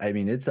they're just, I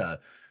mean,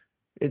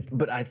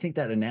 but I think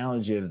that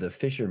analogy of the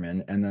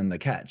fisherman and then the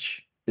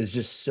catch is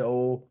just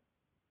so,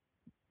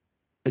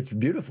 it's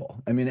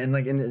beautiful. I mean,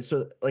 and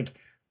so like,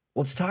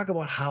 let's talk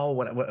about how,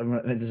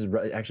 this is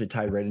actually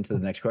tied right into the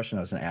next question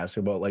I was going to ask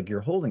about like your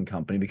holding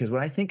company, because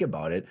when I think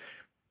about it,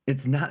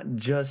 it's not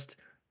just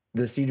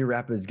the Cedar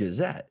Rapids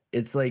Gazette.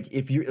 It's like,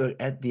 if you,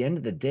 at the end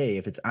of the day,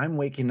 if it's, I'm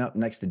waking up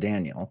next to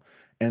Daniel,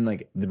 and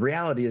like the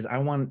reality is I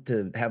want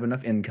to have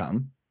enough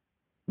income.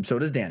 So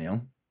does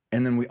Daniel.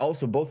 And then we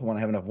also both want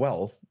to have enough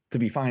wealth to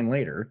be fine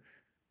later.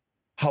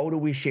 How do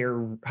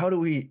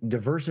we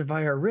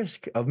diversify our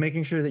risk of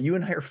making sure that you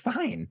and I are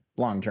fine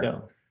long term? Yeah.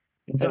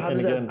 And so And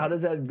again, how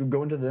does that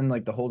go into then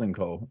like the holding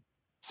co?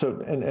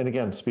 so, and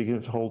again, speaking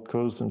of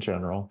holdcos in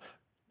general,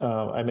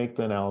 I make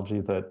the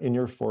analogy that in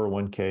your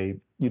 401k,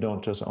 you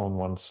don't just own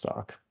one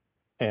stock.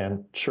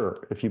 And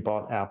sure, if you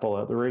bought Apple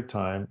at the right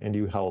time and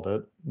you held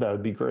it, that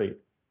would be great.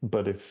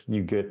 But if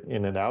you get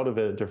in and out of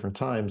it at different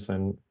times,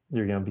 then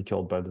you're going to be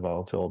killed by the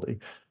volatility.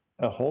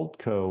 A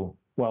holdco,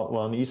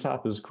 well, an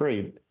ESOP is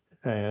great,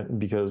 and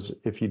because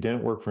if you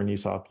didn't work for an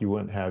ESOP, you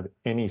wouldn't have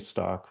any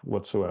stock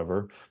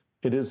whatsoever.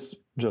 It is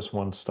just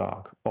one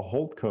stock. A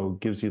holdco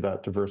gives you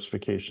that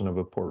diversification of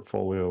a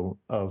portfolio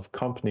of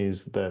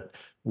companies that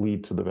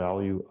lead to the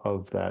value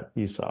of that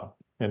ESOP.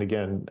 And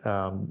again,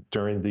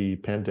 during the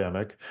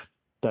pandemic,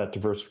 that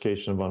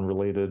diversification of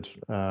unrelated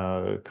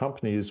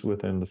companies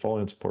within the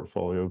Foliance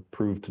portfolio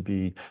proved to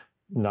be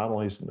not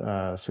only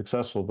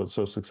successful, but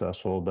so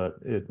successful that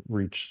it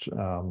reached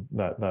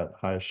that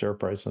highest share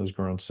price and has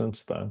grown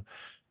since then.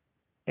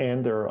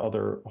 And there are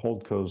other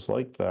holdcos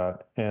like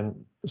that.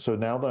 And so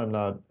now that I'm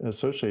not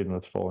associated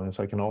with Foliance,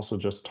 I can also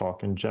just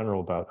talk in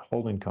general about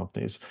holding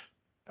companies.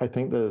 I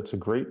think that it's a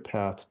great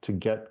path to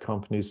get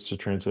companies to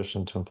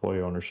transition to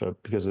employee ownership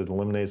because it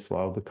eliminates a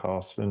lot of the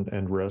costs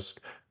and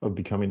risk of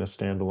becoming a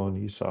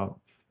standalone ESOP.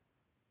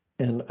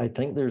 And I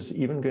think there's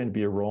even going to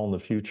be a role in the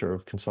future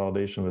of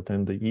consolidation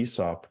within the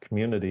ESOP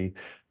community,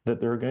 that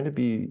there are going to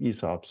be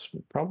ESOPs,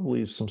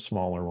 probably some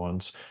smaller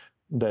ones,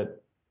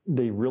 that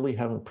they really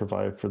haven't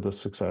provided for the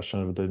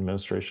succession of the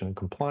administration and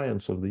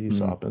compliance of the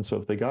ESOP. And so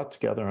if they got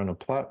together on a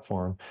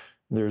platform,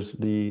 there's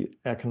the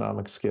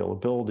economic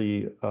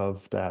scalability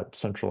of that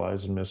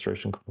centralized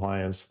administration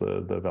compliance,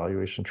 the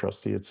valuation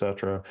trustee, et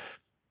cetera.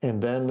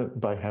 And then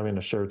by having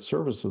a shared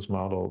services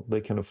model,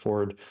 they can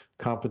afford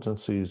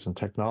competencies and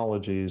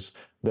technologies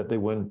that they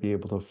wouldn't be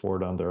able to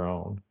afford on their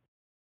own.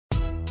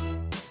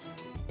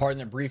 Pardon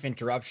the brief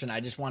interruption. I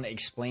just want to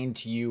explain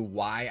to you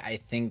why I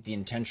think the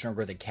Intentional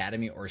Growth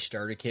Academy or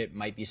Starter Kit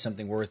might be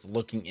something worth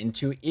looking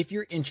into if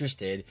you're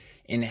interested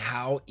in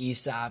how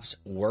ESOPs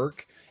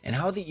work and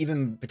how they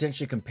even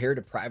potentially compare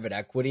to private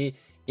equity.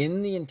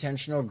 In the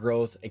Intentional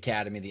Growth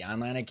Academy, the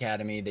online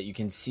academy that you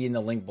can see in the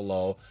link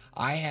below,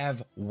 I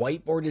have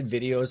whiteboarded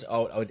videos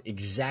out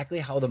exactly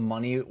how the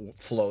money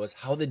flows,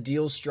 how the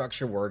deal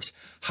structure works,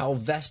 how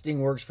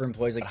vesting works for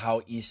employees, like how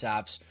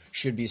ESOPs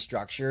should be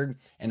structured,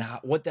 and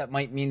what that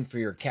might mean for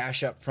your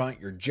cash up front,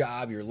 your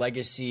job, your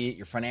legacy,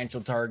 your financial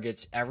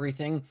targets,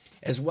 everything,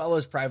 as well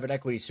as private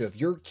equity. So if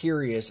you're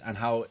curious on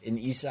how an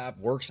ESOP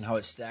works and how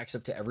it stacks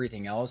up to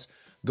everything else,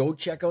 go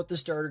check out the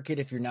starter kit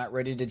if you're not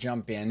ready to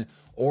jump in,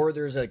 or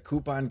there's a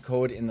coupon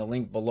code in the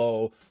link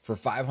below for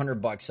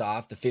 $500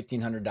 off the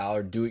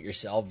 $1,500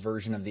 do-it-yourself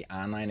version of the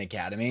online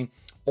academy.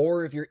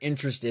 Or if you're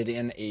interested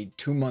in a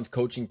 2-month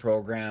coaching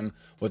program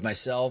with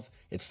myself,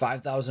 it's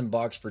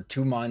 $5,000 for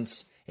 2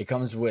 months. It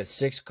comes with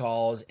 6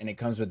 calls, and it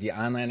comes with the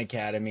online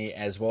academy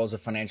as well as a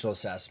financial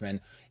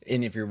assessment.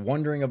 And if you're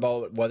wondering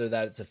about whether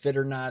that's a fit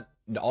or not,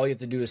 all you have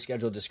to do is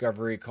schedule a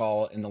discovery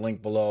call in the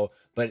link below.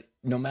 But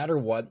no matter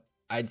what,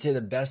 I'd say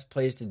the best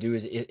place to do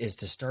is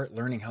to start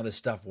learning how this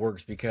stuff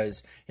works,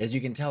 because as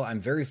you can tell, I'm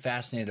very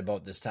fascinated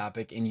about this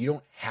topic, and you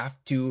don't have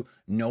to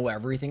know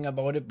everything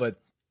about it. But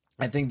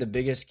I think the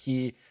biggest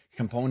key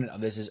component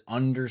of this is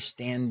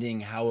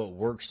understanding how it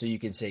works, so you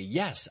can say,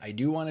 yes, I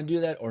do want to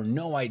do that, or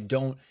no, I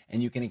don't.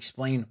 And you can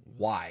explain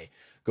why.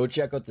 Go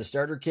check out the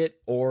starter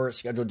kit or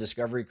schedule a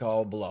discovery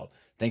call below.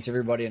 Thanks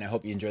everybody. And I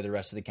hope you enjoy the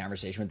rest of the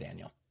conversation with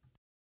Daniel.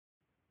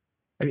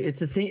 I mean, it's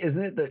the same,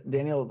 isn't it, that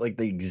Daniel, like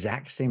the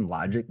exact same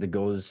logic that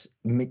goes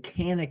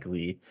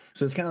mechanically.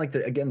 So it's kind of like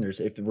again,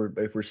 there's, if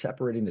we're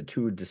separating the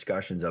two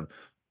discussions of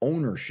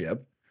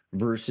ownership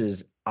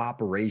versus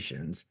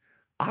operations,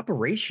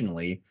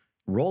 operationally,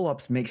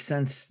 roll-ups make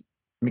sense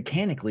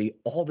mechanically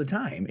all the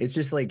time. It's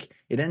just like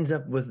it ends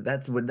up with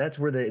that's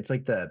where it's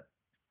like the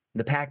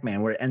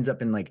Pac-Man, where it ends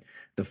up in like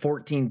the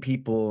 14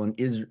 people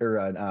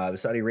in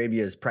Saudi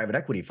Arabia's private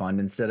equity fund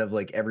instead of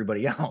like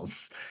everybody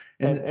else.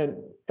 And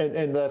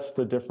that's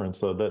the difference,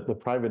 though, that the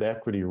private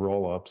equity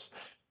roll-ups,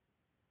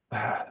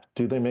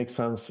 do they make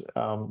sense?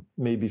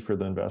 Maybe for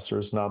the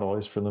investors, not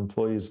always for the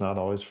employees, not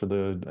always for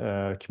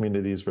the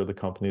communities where the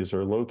companies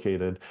are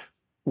located.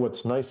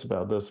 What's nice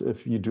about this,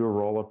 if you do a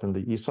roll-up in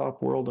the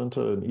ESOP world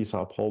into an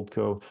ESOP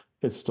holdco,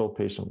 it's still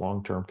patient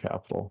long-term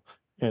capital.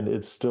 And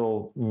it's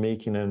still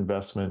making an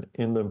investment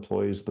in the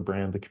employees, the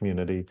brand, the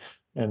community.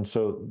 And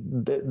so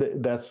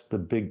that's the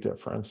big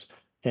difference.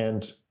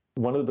 And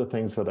one of the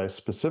things that I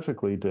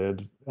specifically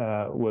did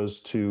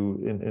was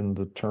to, in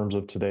the terms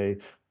of today,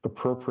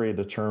 appropriate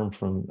a term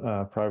from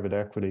private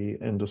equity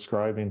in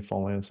describing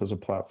Fullance as a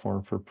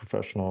platform for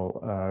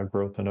professional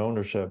growth and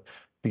ownership,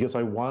 because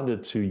I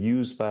wanted to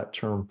use that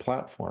term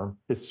platform.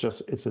 It's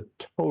a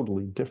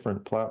totally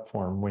different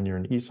platform when you're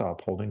an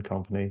ESOP holding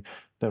company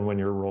than when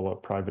you're a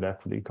roll-up private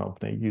equity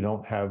company. You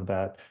don't have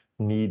that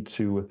need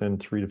to, within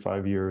 3 to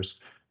 5 years,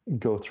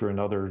 go through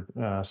another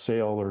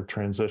sale or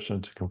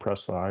transition to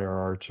compress the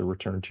IRR to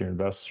return to your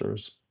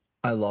investors.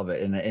 I love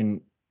it.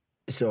 And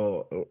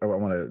so I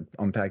want to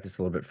unpack this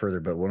a little bit further,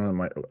 but one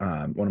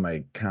of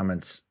my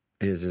comments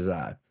is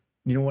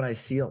you know what I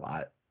see a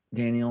lot,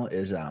 Daniel,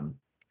 is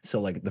so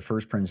like the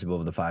first principle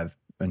of the 5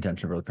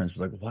 intentional growth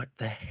principles, like what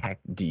the heck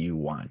do you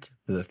want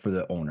for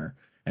the owner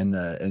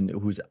and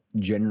who's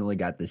generally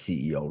got the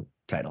CEO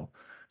title.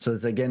 So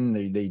it's,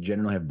 again, they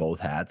generally have both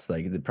hats.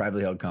 Like the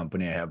privately held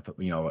company, I have,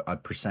 you know, a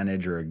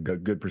percentage or a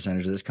good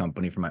percentage of this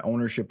company for my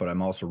ownership, but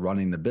I'm also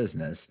running the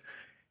business.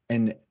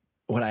 And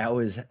what I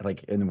always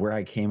like, and where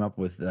I came up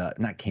with,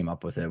 not came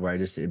up with it, where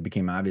it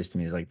became obvious to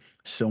me is like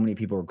so many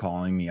people were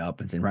calling me up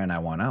and saying, Ryan, I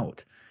want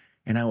out.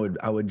 And I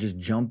would just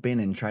jump in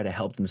and try to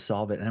help them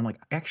solve it. And I'm like,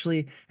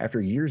 actually,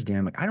 after years, Dan,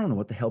 I'm like, I don't know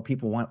what the hell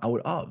people want out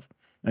of.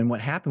 And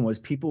what happened was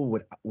people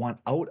would want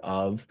out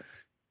of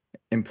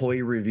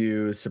employee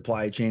review,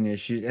 supply chain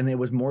issues, and it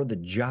was more the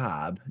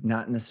job,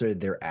 not necessarily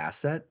their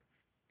asset.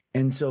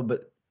 And so,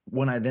 but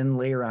when I then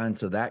layer on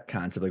to that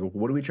concept, like,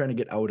 what are we trying to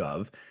get out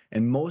of?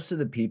 And most of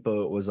the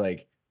people, it was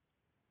like,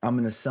 I'm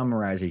going to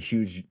summarize a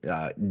huge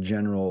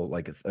general,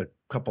 like a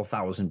couple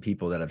thousand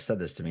people that have said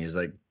this to me, is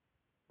like,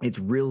 it's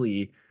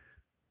really,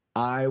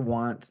 I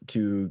want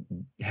to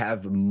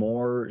have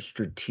more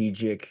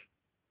strategic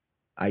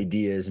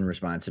ideas and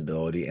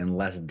responsibility and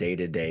less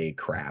day-to-day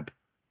crap.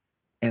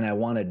 And I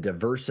want to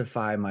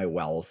diversify my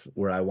wealth,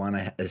 where I want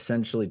to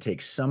essentially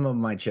take some of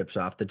my chips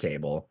off the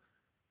table.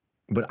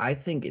 But I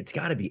think it's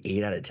got to be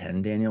 8 out of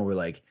 10, Daniel, where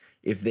like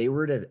if they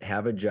were to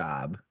have a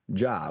job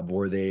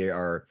where they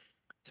are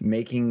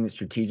making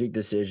strategic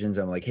decisions,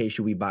 I'm like, hey,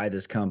 should we buy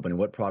this company?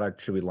 What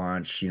product should we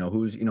launch? You know,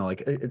 who's, you know,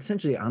 like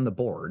essentially on the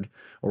board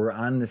or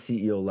on the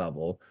CEO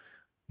level,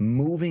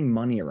 moving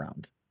money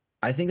around.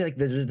 I think like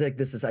there's like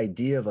this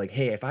idea of like,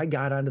 hey, if I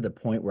got onto the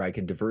point where I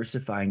could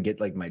diversify and get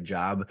like my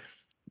job,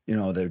 you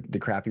know, the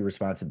crappy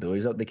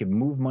responsibilities out, they could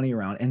move money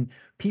around, and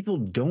people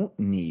don't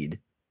need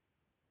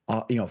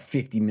you know,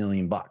 50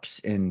 million bucks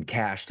in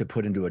cash to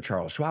put into a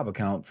Charles Schwab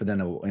account for then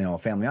a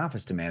family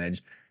office to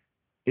manage.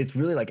 It's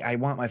really like, I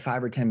want my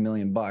 5 or 10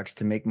 million bucks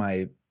to make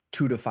my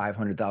 $200,000 to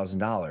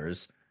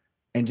 $500,000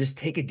 and just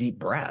take a deep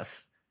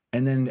breath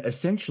and then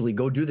essentially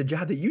go do the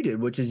job that you did,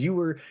 which is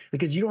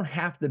because you don't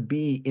have to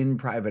be in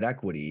private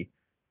equity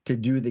to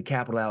do the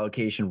capital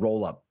allocation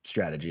roll-up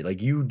strategy.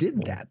 Like you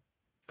did that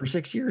for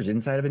 6 years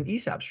inside of an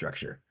ESOP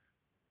structure.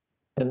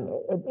 And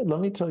let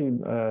me tell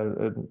you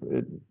a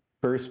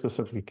very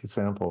specific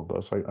example of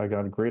this. I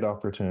got a great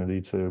opportunity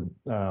to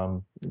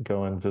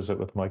go and visit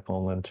with Michael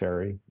and Lynn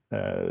Terry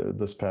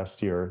this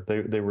past year.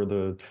 They were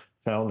the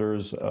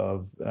founders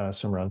of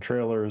Cimarron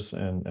Trailers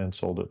and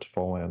sold it to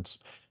Fullance.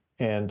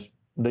 And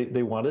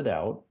they wanted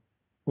out,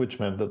 which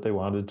meant that they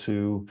wanted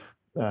to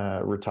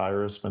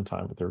retire, spend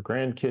time with their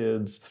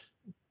grandkids,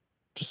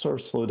 just sort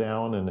of slow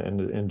down and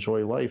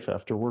enjoy life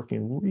after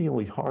working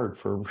really hard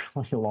for a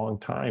really long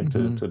time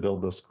to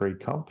build this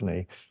great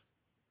company.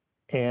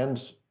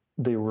 And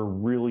they were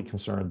really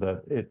concerned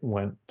that it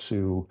went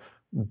to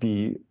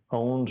be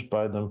owned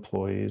by the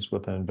employees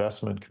with an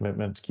investment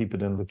commitment to keep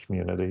it in the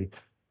community.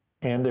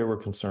 And they were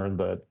concerned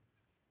that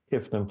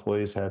if the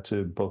employees had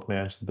to both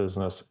manage the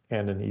business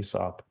and an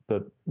ESOP,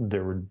 that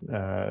there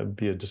would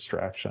be a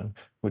distraction,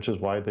 which is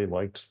why they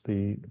liked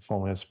the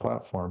Fullance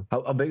platform.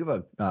 How big of a,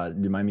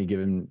 do you mind me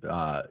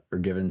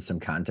giving some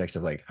context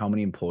of like how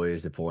many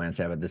employees did Fullance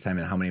have at this time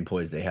and how many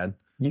employees they had?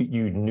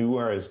 You knew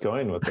where I was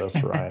going with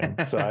this, Ryan.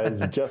 So I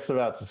was just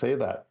about to say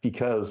that,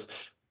 because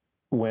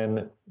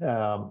when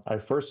I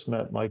first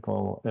met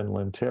Michael and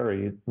Lynn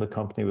Terry, the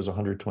company was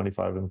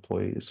 125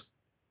 employees.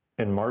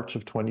 In March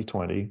of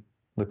 2020,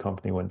 the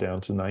company went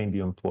down to 90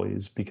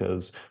 employees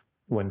because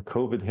when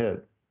COVID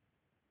hit,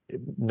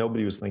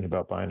 nobody was thinking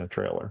about buying a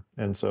trailer.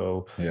 And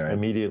so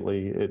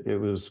immediately it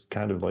was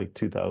kind of like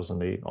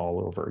 2008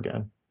 all over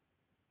again.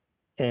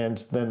 And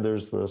then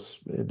there's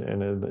this,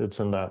 and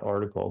it's in that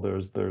article,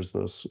 there's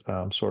this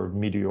sort of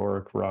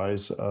meteoric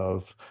rise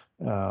of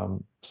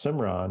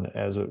Cimarron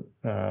as it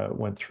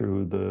went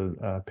through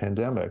the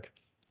pandemic.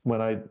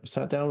 When I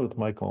sat down with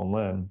Michael and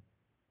Lynn,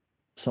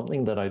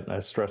 something that I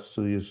stress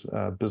to these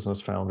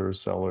business founders,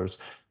 sellers,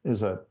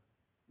 is that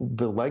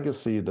the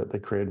legacy that they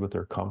create with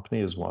their company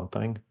is one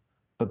thing,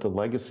 but the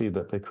legacy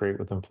that they create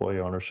with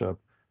employee ownership,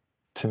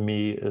 to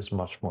me, is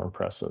much more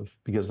impressive,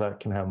 because that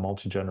can have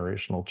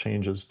multi-generational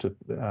changes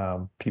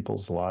to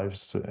people's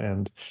lives.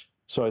 And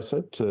so I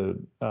said to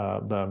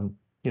them,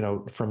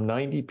 from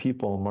 90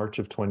 people in March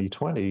of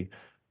 2020,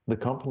 the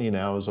company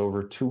now is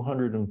over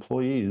 200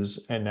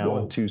 employees, and now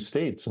in 2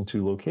 states and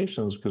 2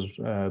 locations, because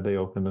they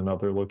opened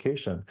another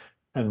location.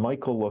 And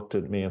Michael looked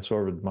at me and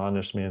sort of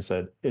admonished me and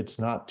said, "It's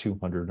not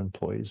 200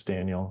 employees,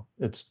 Daniel.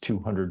 It's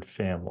 200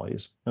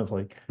 families." I was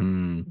like,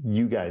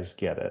 you guys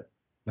get it.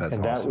 That's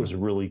and awesome. That was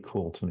really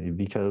cool to me,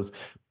 because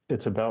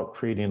it's about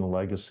creating a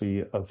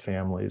legacy of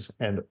families.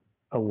 And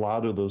a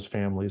lot of those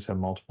families have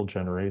multiple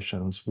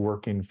generations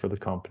working for the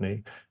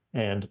company,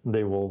 and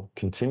they will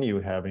continue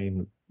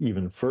having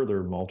even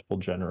further multiple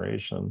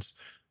generations.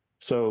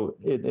 So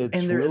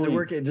it's they're really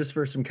working, just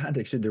for some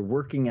context, they're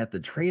working at the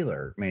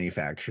trailer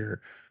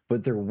manufacturer,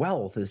 but their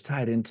wealth is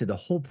tied into the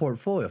whole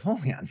portfolio of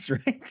Oleance,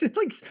 right?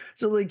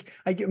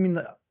 I mean,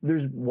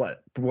 there's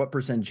what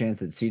percent chance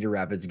that Cedar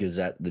Rapids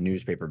Gazette, the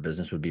newspaper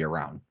business, would be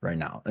around right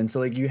now? And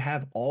so you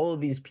have all of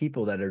these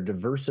people that are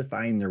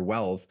diversifying their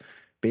wealth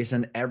based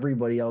on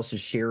everybody else's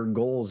shared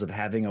goals of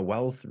having a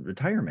wealth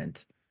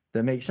retirement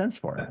that makes sense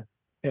for them.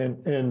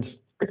 And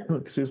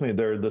excuse me,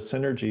 there are the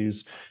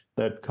synergies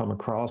that come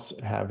across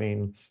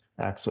having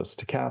access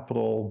to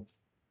capital,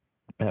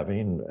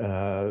 having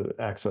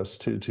access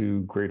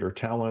to greater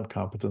talent,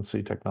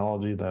 competency,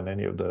 technology than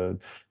any of the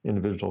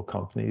individual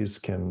companies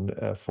can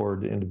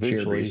afford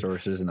individually. Shared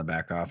resources in the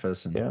back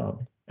office.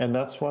 And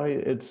that's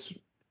why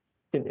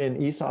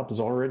and ESOP is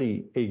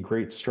already a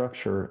great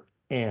structure.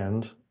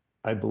 And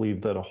I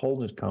believe that a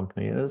holding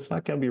company, and it's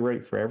not going to be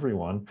right for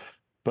everyone,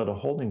 but a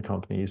holding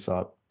company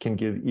ESOP can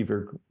give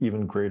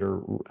even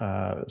greater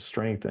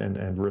strength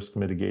and risk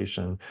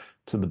mitigation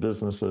to the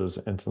businesses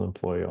and to the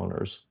employee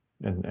owners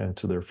and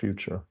to their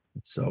future.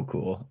 So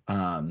cool.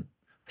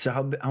 So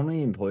how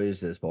many employees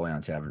does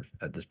Oleance have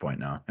at this point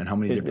now, and how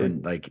many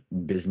different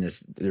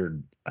businesses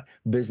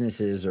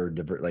or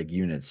different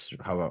units?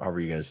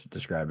 However you guys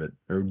describe it,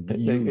 or not the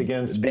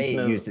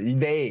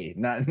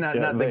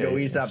Go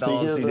ESOP speaking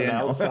LLC. As an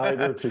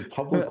outsider to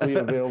publicly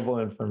available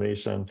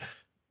information.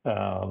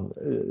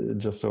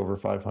 Just over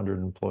 500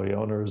 employee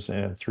owners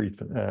and 3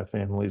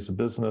 families of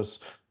business,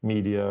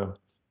 media,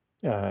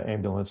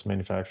 ambulance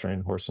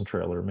manufacturing, horse and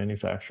trailer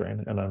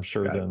manufacturing. And I'm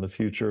sure that in the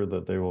future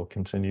that they will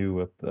continue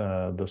with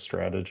the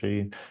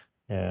strategy,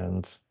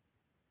 and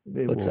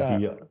it will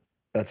be.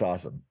 That's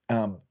awesome.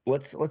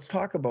 Let's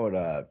talk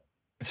about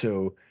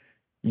so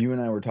you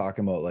and I were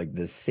talking about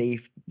the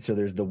safe. So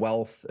there's the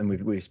wealth, and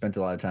we've spent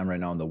a lot of time right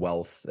now on the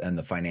wealth and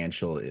the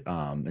financial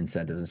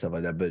incentives and stuff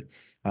like that. But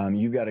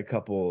you've got a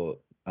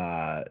couple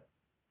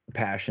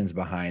passions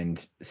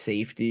behind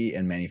safety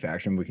and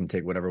manufacturing. We can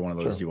take whatever one of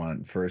those you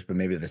want first, but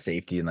maybe the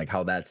safety and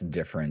how that's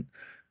different.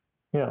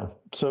 Yeah.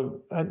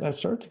 So I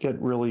started to get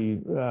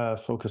really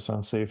focused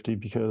on safety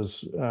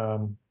because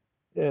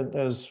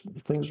as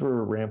things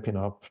were ramping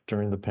up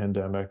during the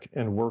pandemic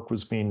and work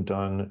was being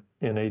done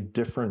in a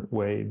different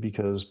way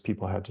because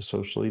people had to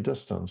socially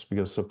distance,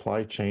 because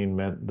supply chain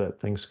meant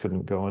that things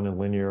couldn't go in a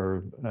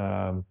linear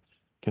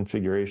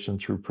configuration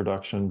through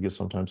production, because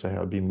sometimes they had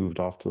to be moved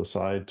off to the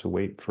side to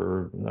wait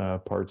for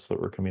parts that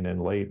were coming in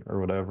late or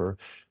whatever.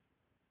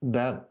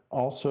 That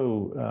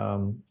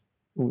also,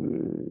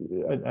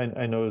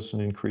 I noticed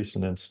an increase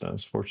in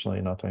incidents.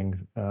 Fortunately,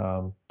 nothing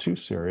too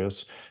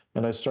serious.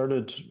 And I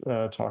started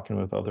talking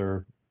with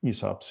other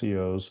ESOP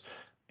CEOs,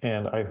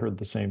 and I heard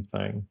the same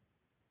thing.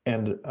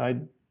 And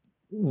I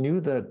knew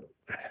that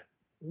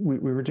we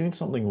were doing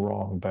something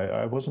wrong, but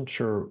I wasn't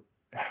sure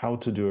how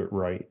to do it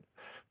right.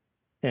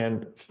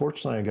 And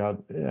fortunately, I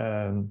got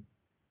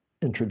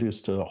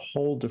introduced to a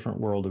whole different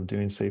world of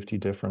doing safety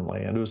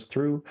differently. And it was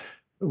through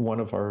one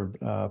of our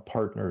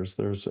partners.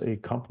 There's a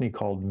company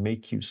called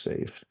Make You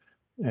Safe,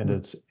 and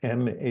it's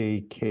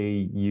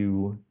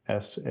MAKUSAFE.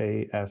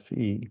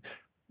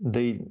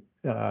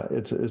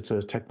 It's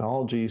a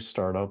technology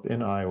startup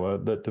in Iowa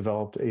that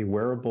developed a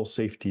wearable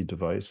safety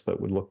device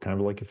that would look kind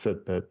of like a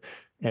Fitbit.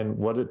 And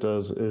what it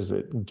does is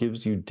it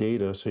gives you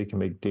data so you can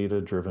make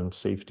data-driven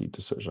safety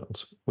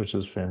decisions, which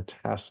is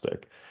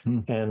fantastic.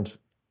 And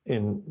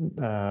in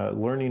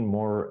learning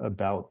more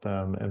about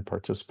them and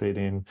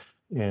participating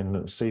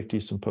in safety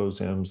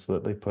symposiums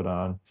that they put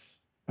on,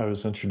 I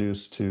was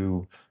introduced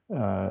to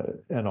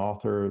an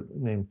author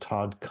named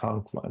Todd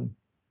Conklin,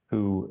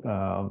 who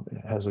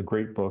has a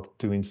great book,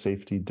 Doing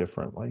Safety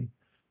Differently.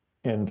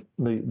 And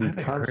the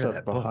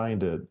concept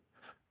behind it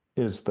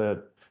is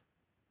that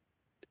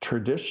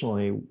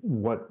traditionally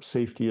what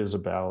safety is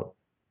about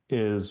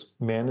is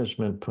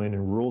management putting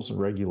in rules and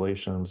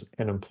regulations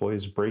and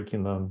employees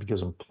breaking them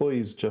because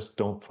employees just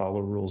don't follow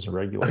rules and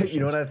regulations.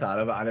 You know what I thought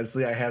of?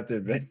 Honestly, I have to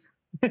admit,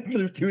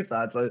 there's two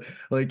thoughts.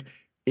 Like,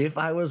 if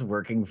I was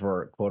working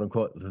for quote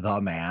unquote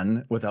the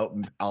man without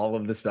all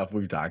of the stuff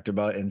we've talked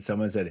about, and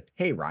someone said,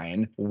 "Hey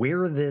Ryan,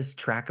 wear this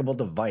trackable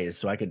device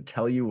so I can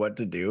tell you what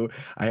to do,"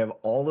 I have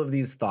all of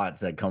these thoughts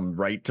that come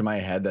right to my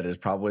head that is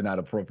probably not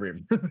appropriate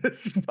for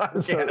this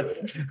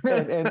podcast.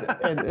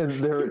 And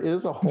there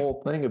is a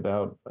whole thing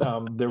about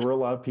there were a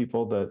lot of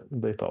people that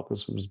they thought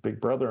this was Big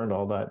Brother and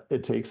all that.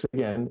 It takes,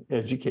 again,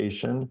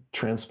 education,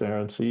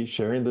 transparency,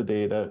 sharing the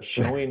data,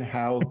 showing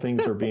how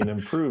things are being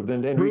improved,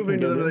 and proving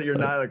to them that you're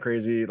not a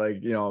crazy,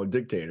 like,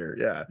 dictator.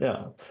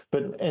 Yeah.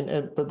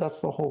 But that's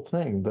the whole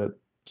thing, that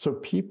so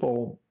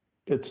people,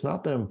 it's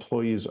not that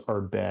employees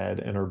are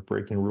bad and are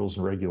breaking rules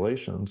and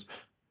regulations.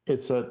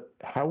 It's that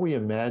how we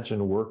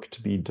imagine work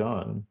to be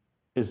done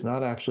is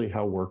not actually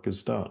how work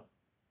is done.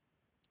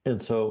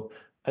 And so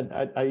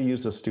I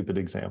use a stupid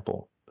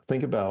example.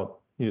 Think about,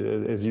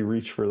 as you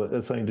reach for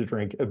something to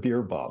drink, a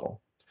beer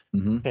bottle.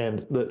 Mm-hmm.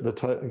 And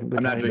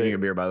I'm not drinking a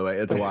beer, by the way.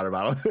 It's a water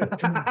bottle.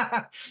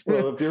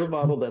 Well, a beer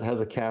bottle that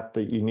has a cap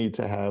that you need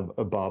to have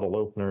a bottle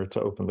opener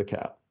to open the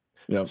cap.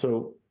 Yep.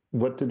 So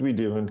what did we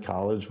do in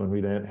college when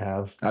we didn't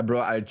have?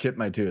 I chipped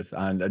my tooth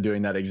on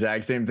doing that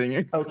exact same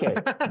thing. Okay,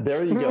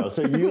 there you go.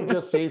 So you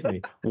just saved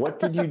me. What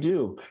did you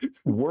do?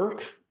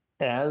 Work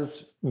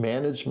as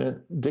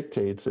management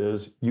dictates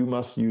is you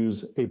must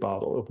use a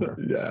bottle opener.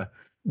 Yeah.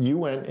 You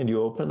went and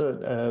you opened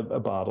a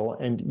bottle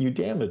and you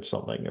damaged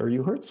something or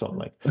you hurt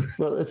something.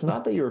 Well, it's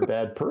not that you're a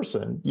bad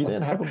person. You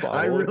didn't have a bottle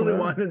I really opener.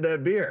 wanted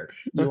that beer.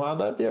 You want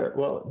that beer.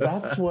 Well,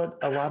 that's what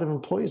a lot of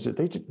employees do.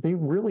 They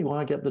really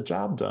want to get the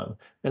job done.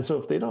 And so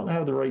if they don't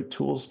have the right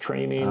tools,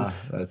 training,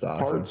 that's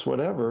awesome. parts,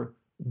 whatever,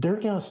 they're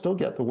going to still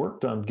get the work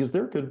done because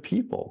they're good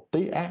people.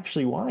 They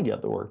actually want to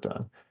get the work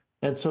done.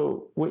 And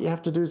so what you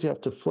have to do is you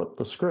have to flip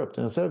the script.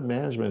 And instead of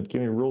management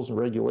giving rules and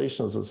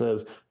regulations that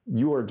says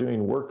you are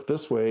doing work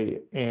this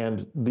way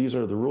and these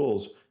are the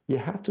rules, you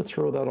have to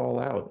throw that all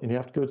out. And you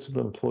have to go to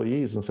the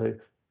employees and say,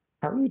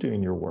 how are you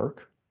doing your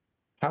work?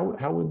 How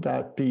would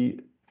that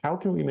be? How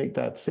can we make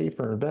that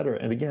safer and better?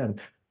 And again,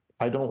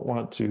 I don't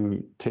want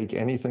to take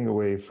anything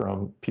away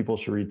from people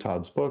should read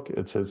Todd's book.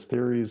 It's his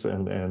theories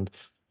and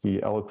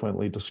he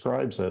eloquently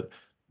describes it.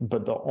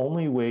 But the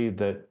only way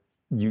that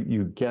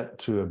you get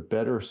to a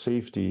better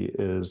safety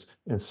is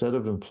instead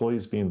of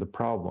employees being the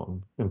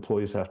problem,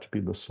 employees have to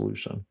be the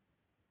solution.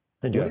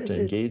 And you have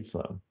to engage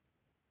them.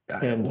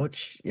 And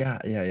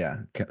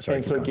Sorry,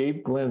 and so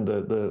Gabe Glynn,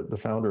 the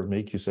founder of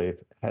Make You Safe,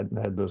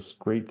 had this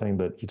great thing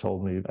that he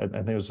told me. I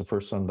think it was the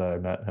first time that I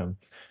met him.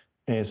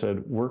 And he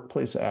said,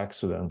 workplace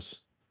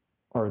accidents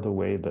are the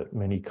way that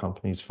many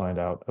companies find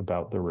out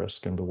about the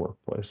risk in the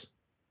workplace.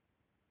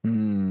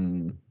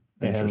 Interesting.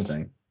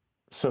 And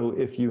so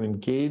if you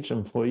engage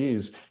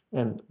employees,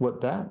 and what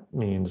that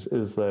means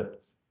is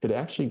that it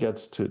actually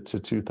gets to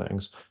two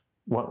things.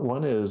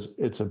 One is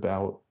it's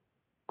about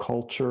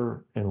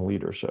culture and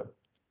leadership.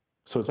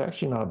 So it's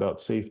actually not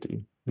about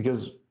safety,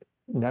 because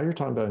now you're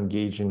talking about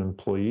engaging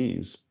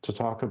employees to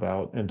talk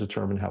about and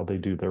determine how they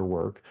do their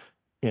work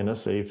in a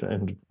safe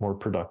and more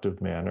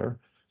productive manner.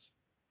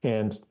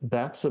 And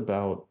that's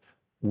about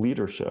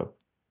leadership.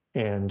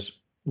 And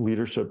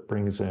leadership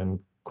brings in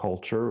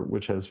culture,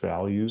 which has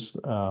values.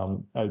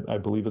 I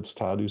believe it's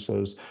Todd who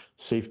says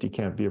safety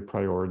can't be a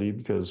priority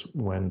because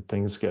when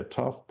things get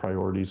tough,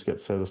 priorities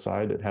get set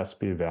aside. It has to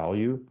be a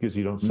value because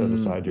you don't set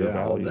aside your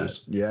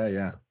values.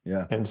 Yeah.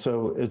 And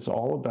so it's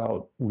all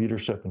about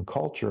leadership and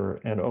culture.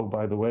 And oh,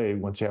 by the way,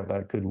 once you have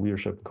that good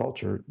leadership and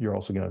culture, you're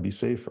also going to be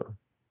safer.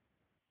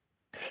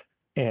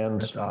 And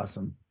that's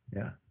awesome.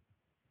 Yeah.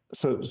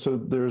 So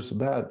there's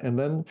that. And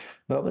then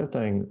the other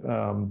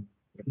thing,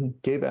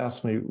 Gabe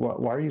asked me,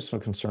 why are you so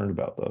concerned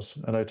about this?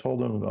 And I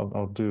told him,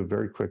 I'll do a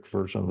very quick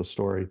version of the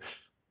story.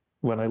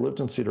 When I lived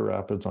in Cedar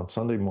Rapids on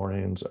Sunday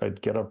mornings,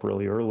 I'd get up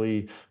really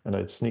early and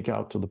I'd sneak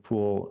out to the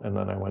pool. And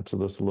then I went to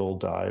this little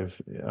dive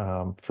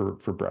for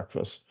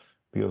breakfast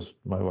because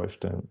my wife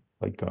didn't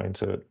like going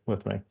to it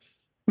with me.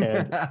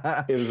 And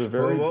it was a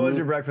very... What was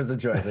your breakfast of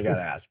choice? I got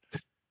to ask.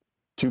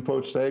 2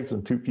 poached eggs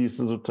and 2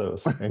 pieces of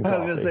toast and coffee. I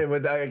was going to say,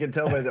 but I can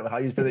tell by how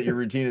you said that your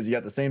routine is you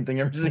got the same thing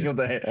every single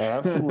day.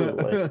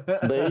 Absolutely.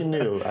 They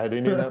knew. I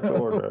didn't even have to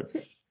order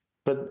it.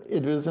 But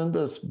it was in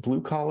this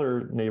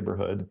blue-collar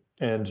neighborhood,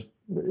 and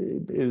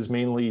it was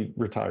mainly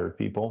retired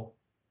people,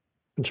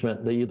 which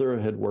meant they either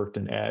had worked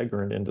in ag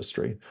or in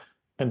industry.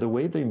 And the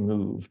way they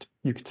moved,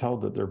 you could tell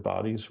that their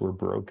bodies were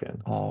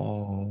broken.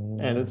 Oh,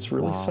 and it's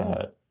really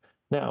sad.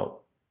 Now,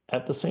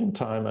 at the same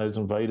time, I was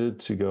invited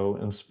to go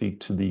and speak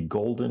to the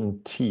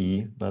Golden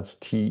Tee, that's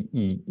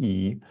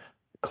Tee,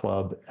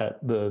 club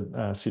at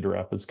the Cedar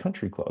Rapids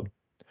Country Club.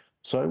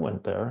 So I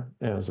went there,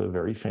 and it was a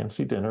very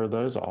fancy dinner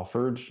that was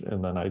offered,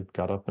 and then I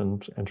got up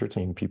and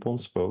entertained people and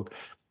spoke.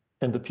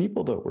 And the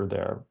people that were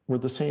there were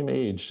the same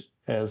age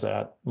as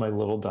at my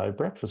little dive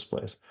breakfast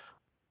place.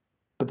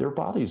 But their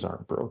bodies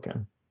aren't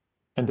broken,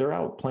 and they're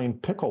out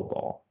playing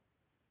pickleball.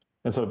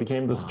 And so it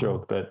became this Wow.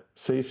 joke that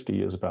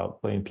safety is about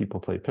letting people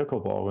play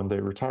pickleball when they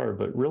retire.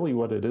 But really,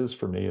 what it is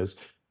for me is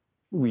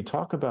we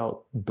talk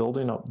about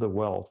building up the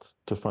wealth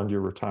to fund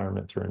your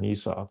retirement through an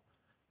ESOP.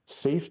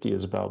 Safety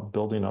is about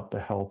building up the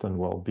health and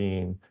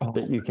well-being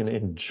that Oh, you can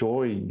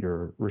enjoy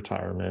your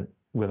retirement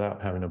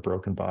without having a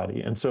broken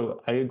body. And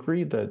so I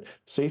agree that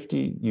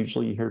safety,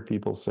 usually you hear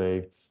people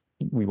say,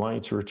 we want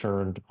you to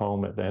return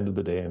home at the end of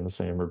the day in the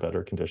same or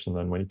better condition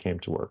than when you came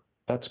to work.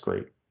 That's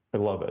great. I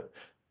love it.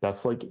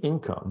 That's like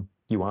income.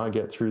 You want to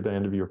get through the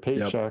end of your yep.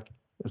 paycheck,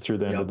 through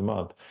the end of Yep. the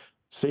month.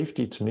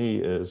 Safety to me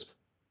is,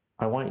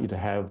 I want you to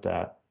have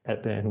that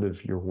at the end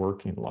of your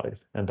working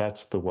life. And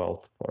that's the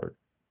wealth part.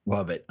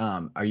 Love it.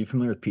 Are you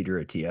familiar with Peter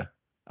Attia?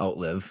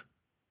 Outlive.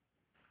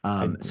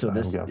 I'm So going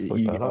this to have to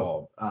look that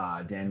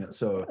up. Daniel.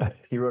 So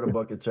he wrote a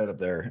book. It's right up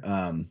there.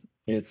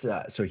 It's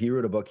so he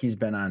wrote a book. He's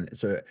been on.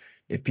 So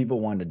if people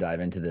wanted to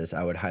dive into this,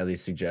 I would highly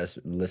suggest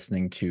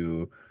listening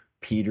to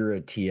Peter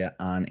Attia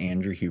on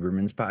Andrew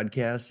Huberman's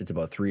podcast. It's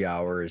about 3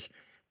 hours.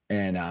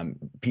 And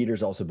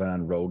Peter's also been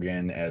on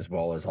Rogan as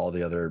well as all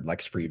the other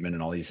Lex Friedman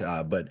and all these.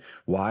 But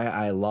why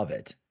I love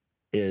it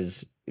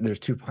is there's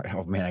two parts.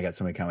 Oh man, I got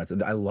so many comments.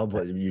 I love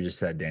what you just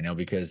said, Daniel,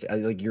 because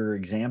like your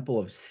example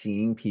of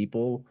seeing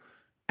people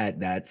at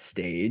that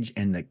stage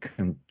and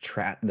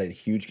the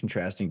huge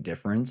contrasting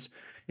difference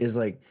is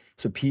like,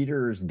 so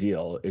Peter's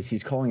deal is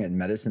he's calling it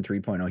medicine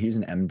 3.0. He's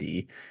an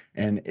MD,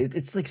 and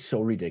it's like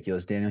so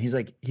ridiculous, Daniel. He's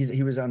like,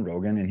 he was on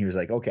Rogan and he was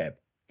like, okay,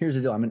 here's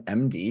the deal. I'm an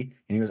MD.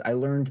 And he goes, I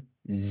learned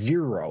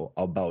zero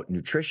about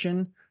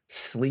nutrition,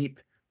 sleep,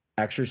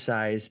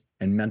 exercise,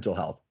 and mental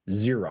health.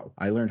 Zero.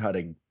 I learned how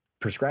to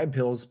prescribe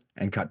pills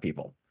and cut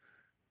people.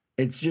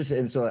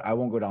 I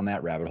won't go down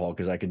that rabbit hole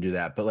because I could do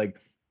that. But like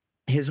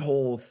his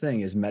whole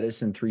thing is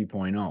medicine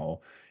 3.0.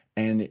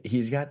 And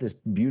he's got this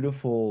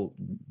beautiful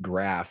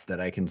graph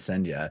that I can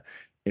send you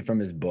from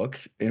his book.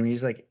 And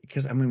he's like,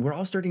 because I mean, we're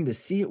all starting to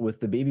see it with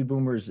the baby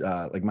boomers,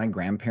 like my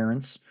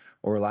grandparents,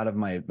 or a lot of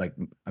my, like,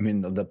 I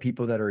mean, the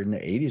people that are in the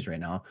 80s right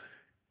now.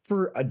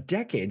 For a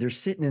decade, they're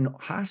sitting in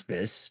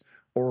hospice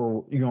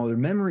or their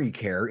memory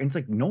care, and it's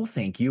like, no,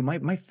 thank you.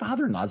 My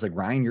father-in-law's like,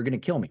 Ryan, you're gonna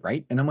kill me,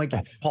 right? And I'm like,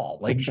 Paul,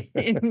 like,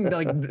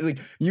 like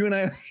you and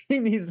I.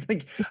 And he's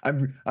like,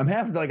 I'm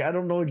half like, I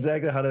don't know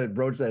exactly how to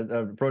approach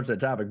that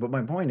topic, but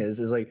my point is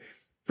like,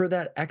 for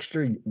that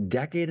extra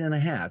decade and a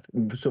half.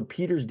 So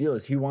Peter's deal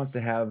is he wants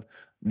to have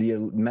the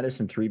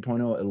medicine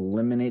 3.0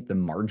 eliminate the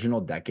marginal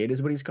decade,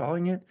 is what he's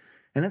calling it,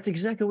 and that's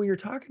exactly what you're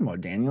talking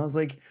about, Daniel. Is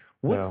like,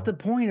 what's Yeah. the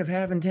point of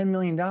having $10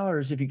 million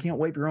if you can't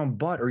wipe your own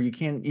butt or you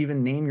can't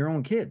even name your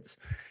own kids?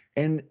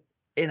 And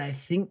I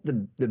think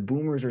the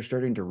boomers are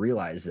starting to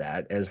realize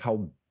that as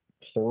how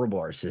horrible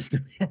our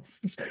system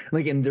is.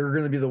 Like, and they're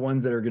going to be the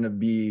ones that are going to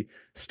be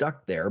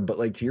stuck there. But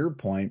like to your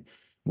point,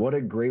 what a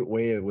great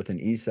way with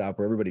an ESOP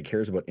where everybody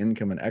cares about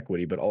income and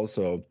equity, but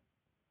also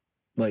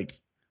like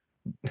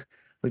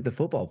the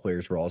football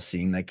players we're all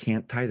seeing that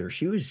can't tie their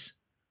shoes.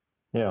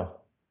 Yeah.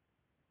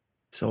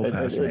 So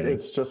fascinating.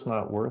 It's just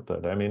not worth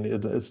it. I mean,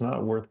 it's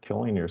not worth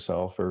killing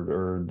yourself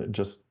or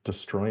just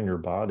destroying your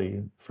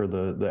body for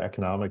the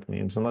economic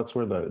means. And that's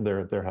where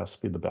there has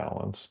to be the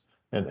balance.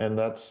 And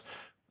that's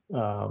How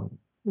are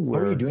you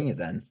where, doing it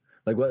then?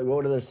 Like,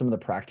 what are some of the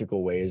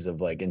practical ways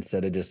of like,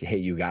 instead of just, hey,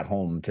 you got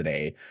home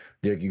today,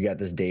 you got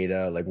this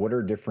data, like what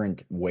are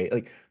different ways?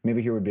 Like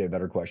maybe here would be a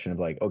better question of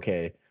like,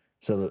 okay,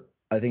 so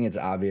I think it's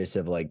obvious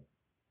of like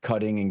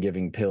cutting and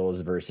giving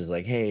pills versus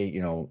like, hey,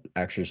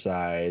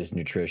 exercise,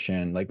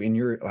 nutrition. Like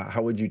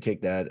how would you take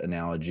that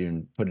analogy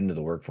and put it into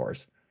the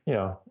workforce?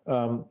 yeah.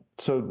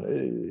 So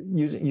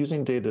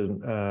using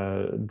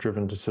data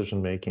driven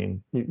decision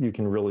making, you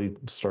can really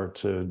start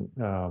to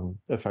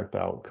affect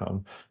the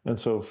outcome. And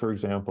so, for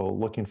example,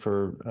 looking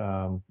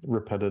for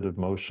repetitive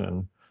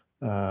motion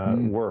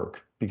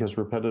work, because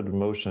repetitive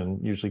motion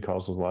usually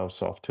causes a lot of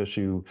soft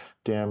tissue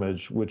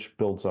damage, which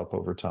builds up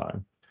over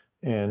time.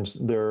 And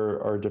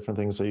there are different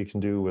things that you can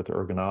do with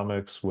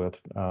ergonomics, with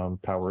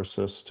power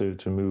assists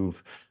to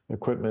move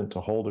equipment,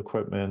 to hold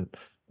equipment,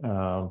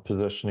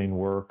 positioning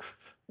work,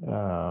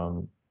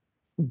 um,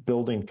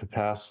 building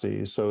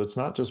capacity. So it's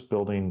not just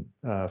building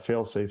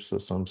fail-safe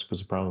systems,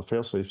 because the problem with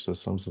fail-safe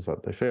systems is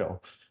that they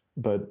fail.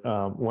 But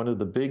one of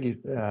the big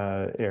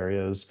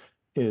areas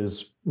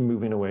is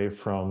moving away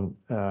from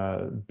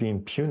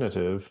being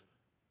punitive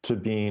to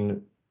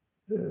being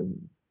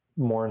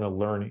more in a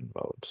learning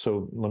mode.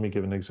 So let me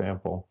give an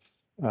example.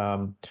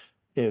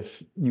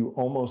 If you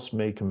almost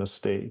make a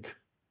mistake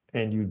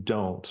and you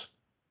don't,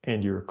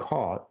 and you're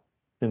caught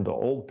in the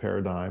old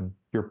paradigm,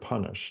 you're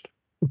punished.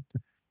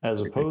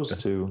 As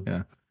opposed to,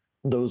 Yeah.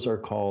 those are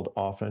called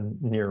often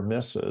near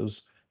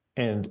misses.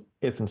 And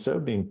if instead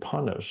of being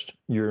punished,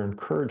 you're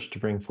encouraged to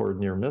bring forward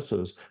near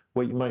misses,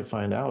 what you might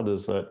find out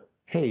is that,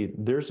 hey,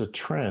 there's a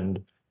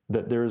trend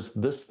that there's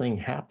this thing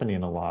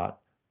happening a lot.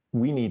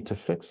 We need to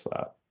fix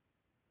that.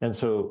 And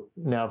so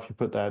now if you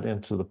put that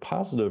into the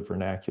positive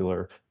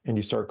vernacular and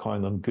you start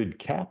calling them good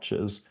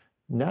catches,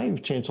 now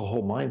you've changed the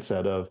whole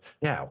mindset of,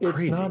 Yeah. it's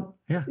Crazy. not,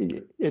 Yeah.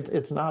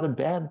 it's not a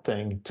bad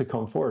thing to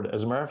come forward.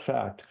 As a matter of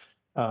fact,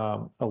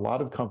 a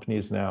lot of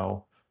companies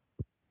now,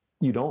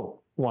 you don't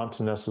want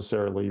to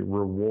necessarily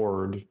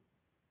reward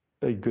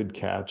a good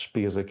catch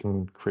because it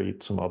can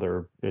create some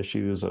other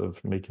issues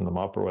of making them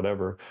up or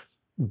whatever,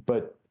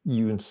 but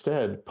you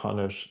instead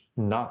punish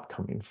not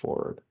coming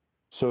forward.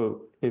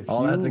 So if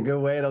that's a you good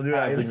way to do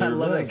have a it. I near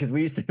love it miss, because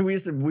we used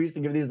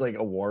to give these like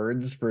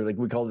awards for like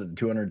we called it the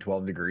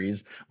 212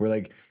 degrees, where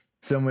like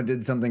someone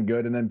did something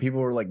good and then people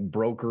were like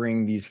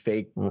brokering these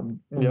fake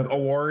yep.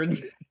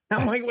 awards.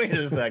 I'm like, wait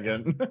a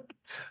second.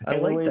 I And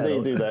the like way they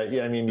that. do that,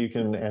 yeah, I mean, you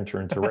can enter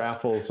into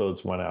raffles, so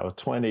it's 1 out of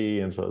 20,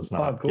 and so it's Oh,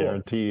 not cool.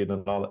 guaranteed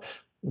and all that.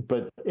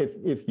 But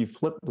if you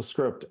flip the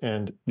script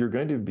and you're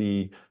going to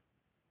be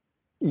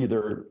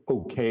either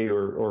okay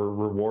or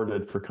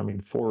rewarded for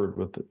coming forward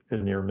with a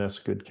near miss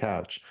good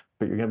catch,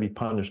 but you're going to be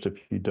punished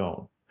if you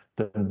don't,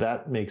 then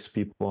that makes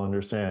people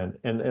understand.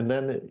 And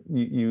then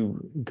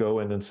you go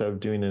in, instead of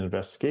doing an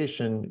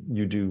investigation,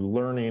 you do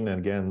learning. And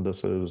again,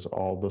 this is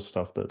all the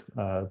stuff that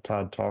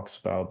Todd talks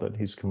about that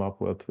he's come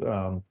up with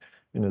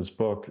in his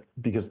book,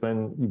 because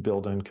then you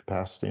build in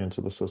capacity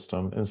into the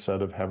system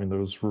instead of having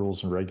those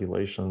rules and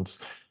regulations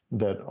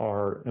that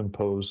are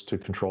imposed to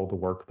control the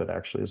work that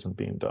actually isn't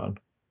being done.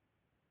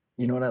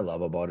 You know what I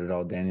love about it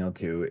all, Daniel,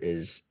 too,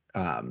 is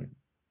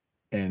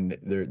and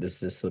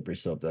this is slippery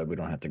slope that we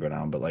don't have to go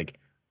down, but like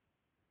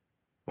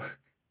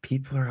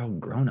people are all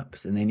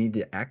grown-ups and they need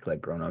to act like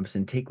grown-ups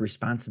and take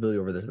responsibility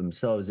over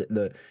themselves.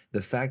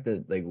 The fact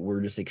that like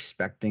we're just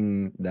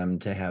expecting them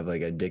to have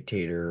like a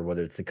dictator,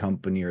 whether it's the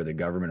company or the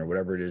government or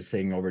whatever it is,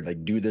 saying over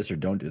like do this or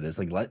don't do this,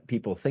 like let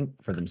people think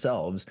for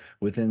themselves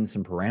within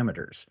some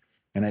parameters.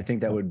 And I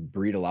think that would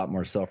breed a lot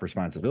more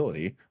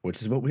self-responsibility,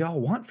 which is what we all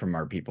want from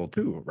our people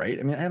too, right?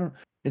 I mean,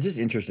 it's just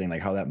interesting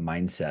like how that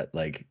mindset,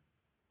 like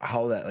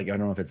how that, like I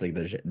don't know if it's like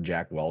the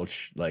Jack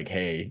Welch like,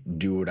 hey,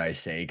 do what I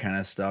say kind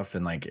of stuff,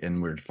 and like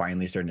and we're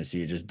finally starting to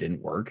see it just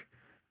didn't work.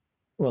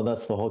 Well,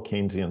 that's the whole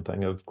Keynesian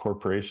thing of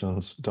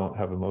corporations don't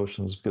have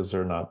emotions because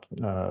they're not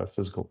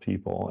physical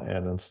people,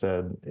 and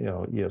instead,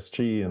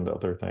 ESG and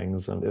other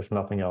things, and if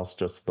nothing else,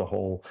 just the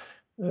whole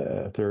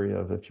theory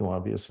of if you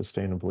want to be a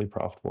sustainably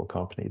profitable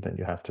company, then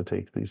you have to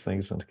take these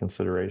things into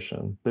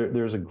consideration.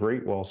 There's a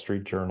great Wall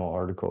Street Journal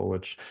article,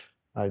 which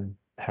I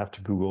have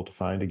to Google to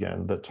find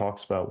again, that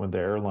talks about when the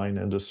airline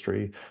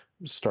industry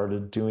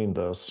started doing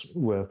this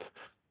with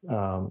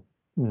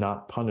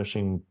not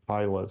punishing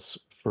pilots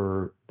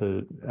for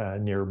the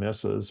near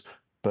misses,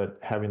 but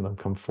having them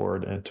come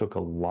forward. And it took a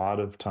lot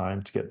of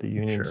time to get the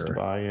unions to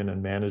buy in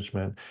and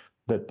management,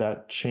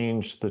 that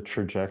changed the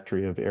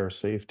trajectory of air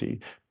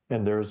safety.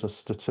 And there's a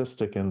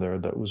statistic in there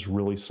that was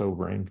really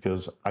sobering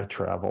because I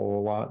travel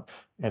a lot.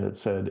 And it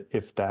said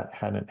if that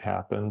hadn't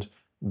happened,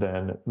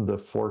 then the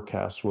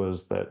forecast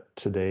was that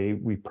today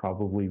we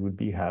probably would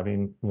be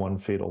having one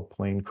fatal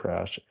plane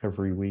crash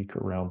every week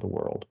around the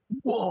world.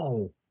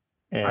 Whoa.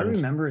 And I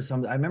remember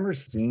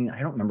seeing, I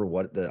don't remember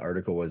what the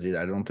article was either.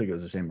 I don't think it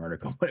was the same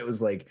article, but it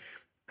was like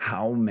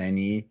how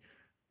many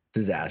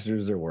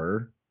disasters there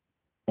were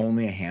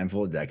only a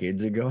handful of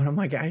decades ago. And I'm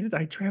like,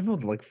 I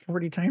traveled like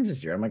 40 times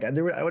this year. I'm like, I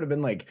would have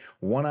been like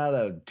 1 out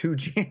of 2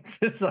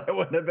 chances I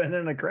would have been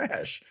in a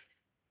crash.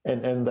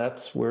 And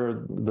that's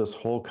where this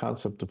whole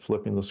concept of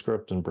flipping the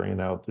script and bringing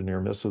out the near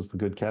misses, the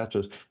good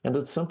catches, and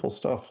it's simple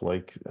stuff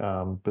like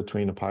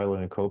between a pilot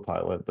and a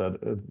co-pilot, that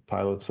a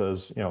pilot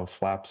says,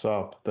 flaps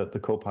up, that the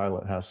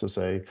co-pilot has to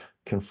say,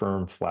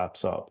 confirm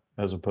flaps up,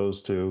 as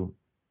opposed to,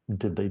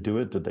 did they do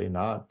it? Did they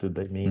not? Did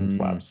they mean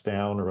flaps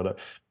down or whatever?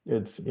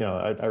 It's,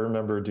 I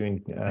remember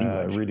doing,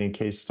 reading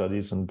case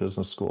studies in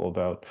business school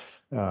about,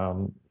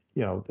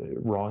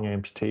 wrong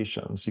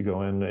amputations. You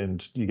go in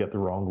and you get the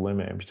wrong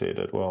limb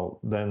amputated. Well,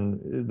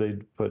 then they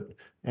put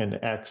an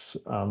X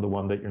on the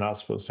one that you're not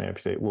supposed to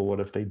amputate. Well,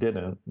 what if they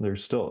didn't?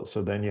 There's still,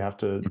 so then you have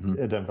to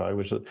identify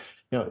which,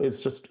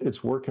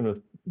 it's working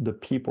with the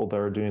people that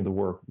are doing the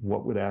work.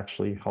 What would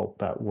actually help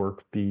that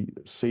work be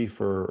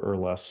safer or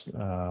less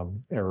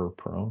error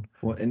prone?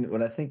 Well, and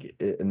what I think,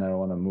 and I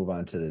want to move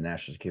on to the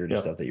national security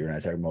stuff that you and I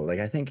talking about. Like,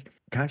 I think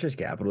conscious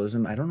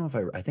capitalism, I don't know if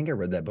I think I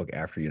read that book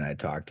after you and I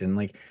talked, and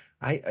like,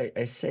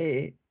 I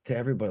say to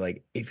everybody,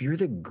 like, if you're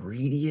the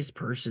greediest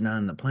person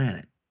on the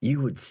planet, you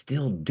would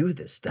still do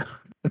this stuff.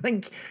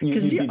 Like,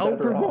 because you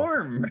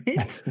outperform,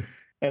 right?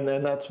 And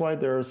then that's why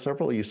there are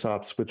several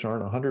ESOPs which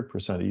aren't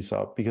 100%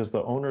 ESOP, because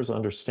the owners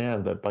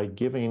understand that by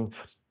giving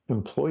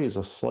employees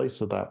a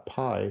slice of that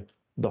pie,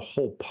 the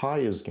whole pie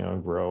is going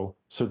to grow.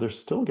 So they're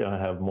still going to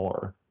have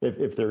more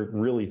if they're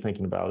really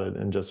thinking about it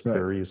in just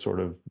very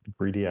sort of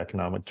greedy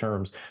economic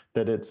terms,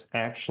 that it's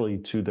actually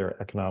to their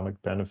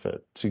economic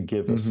benefit to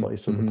give a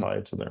slice of the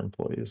pie to their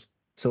employees.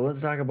 So let's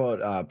talk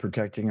about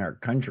protecting our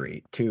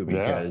country too,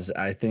 because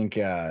I think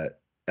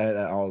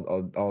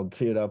I'll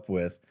tee it up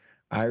with,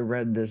 I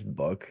read this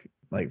book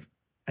like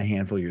a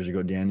handful of years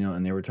ago, Daniel,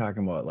 and they were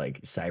talking about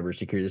like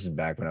cybersecurity. This is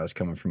back when I was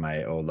coming from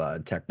my old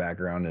tech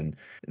background, and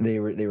they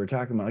were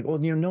talking about like, well,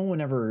 no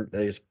one ever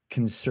is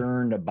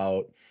concerned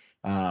about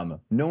I'm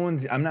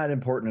not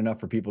important enough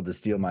for people to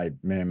steal my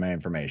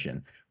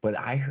information. But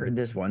I heard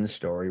this one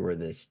story where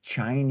this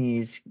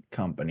Chinese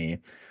company,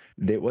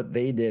 that what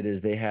they did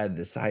is they had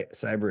the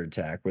cyber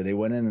attack where they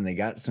went in and they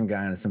got some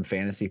guy on some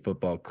fantasy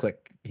football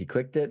he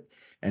clicked it,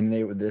 and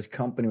this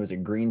company was a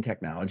green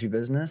technology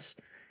business.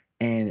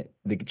 And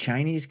the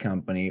Chinese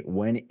company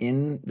went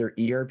in their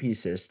ERP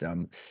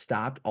system,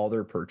 stopped all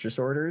their purchase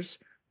orders,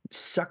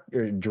 sucked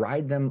or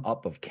dried them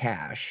up of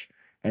cash,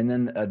 and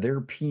then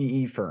their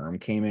PE firm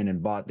came in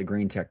and bought the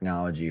green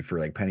technology for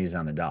like pennies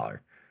on the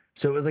dollar.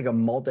 So it was like a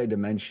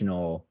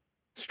multi-dimensional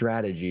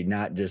strategy,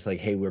 not just like,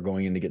 hey, we're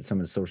going in to get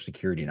someone's social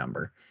security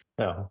number.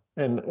 Yeah,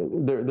 and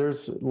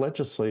there's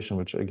legislation,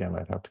 which again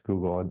I'd have to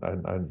Google.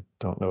 I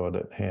don't know it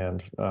at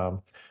hand,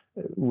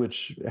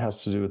 which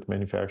has to do with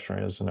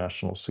manufacturing as a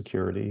national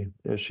security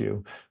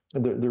issue.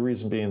 The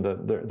reason being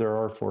that there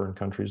are foreign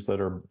countries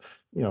that are,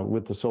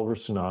 with the silver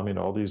tsunami and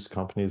all these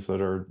companies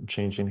that are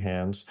changing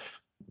hands,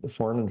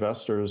 foreign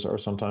investors are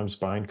sometimes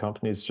buying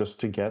companies just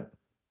to get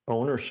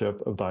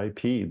ownership of the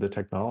IP, the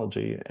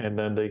technology, and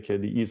then they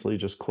could easily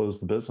just close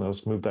the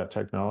business, move that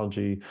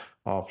technology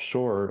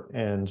offshore,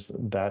 and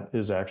that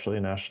is actually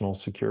a national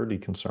security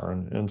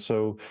concern. And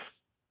so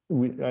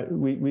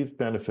we've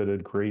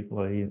benefited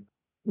greatly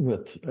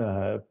with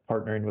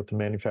partnering with the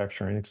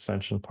manufacturing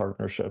extension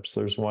partnerships.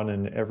 There's one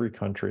in every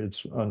country.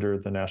 It's under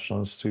the National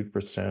Institute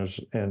for Standards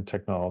and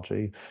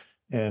Technology.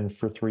 And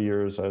for 3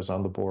 years, I was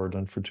on the board,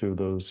 and for 2 of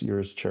those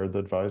years, chaired the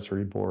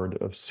advisory board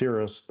of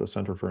CIRRUS, the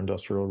Center for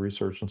Industrial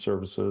Research and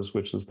Services,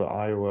 which is the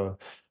Iowa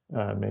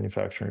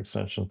Manufacturing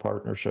Extension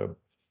Partnership.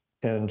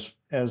 And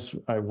as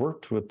I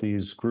worked with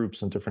these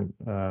groups in different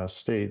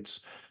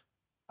states,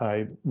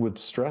 I would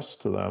stress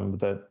to them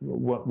that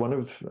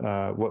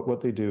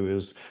what they do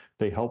is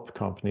they help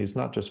companies,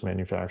 not just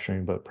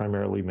manufacturing, but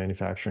primarily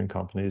manufacturing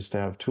companies, to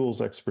have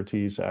tools,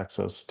 expertise,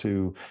 access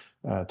to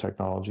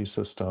technology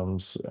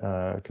systems,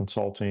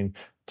 consulting,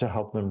 to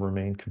help them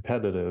remain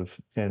competitive.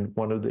 And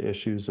one of the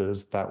issues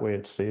is that way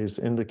it stays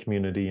in the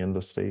community, in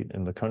the state,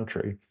 in the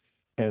country.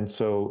 And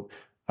so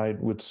I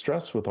would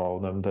stress with all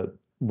of them that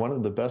one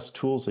of the best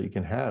tools that you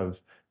can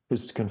have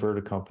is to convert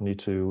a company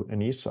to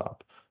an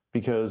ESOP,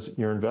 because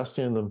you're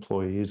investing in the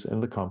employees,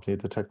 in the company,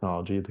 the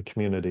technology, the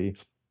community.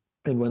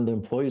 And when the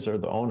employees are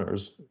the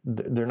owners,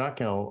 they're not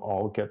going to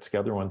all get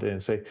together one day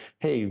and say,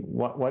 hey,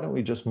 why don't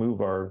we just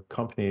move our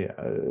company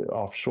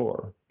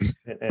offshore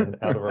and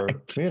out of our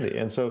community?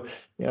 And so,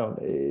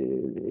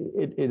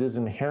 it is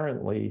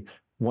inherently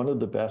one of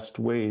the best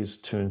ways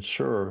to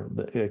ensure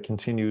a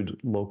continued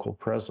local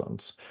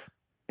presence.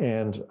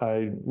 And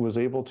I was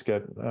able to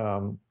get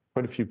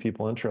quite a few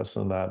people interested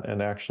in that,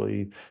 and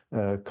actually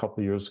a couple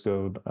of years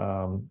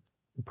ago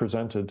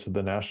presented to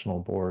the national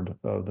board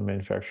of the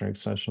Manufacturing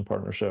Extension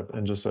Partnership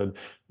and just said,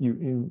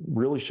 you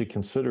really should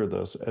consider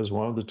this as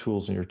one of the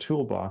tools in your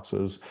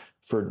toolboxes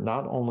for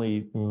not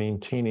only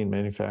maintaining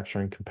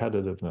manufacturing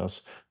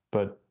competitiveness,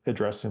 but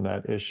addressing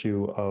that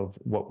issue of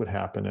what would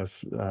happen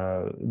if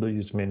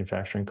these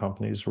manufacturing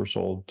companies were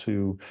sold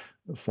to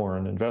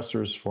foreign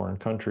investors, foreign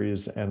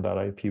countries, and that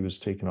IP was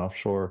taken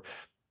offshore.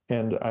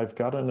 And I've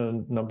gotten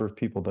a number of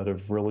people that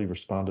have really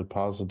responded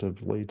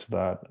positively to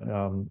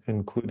that,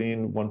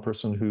 including one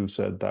person who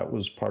said that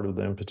was part of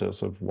the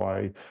impetus of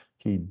why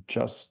he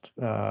just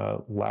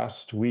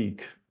last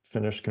week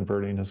finished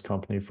converting his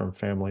company from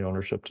family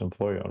ownership to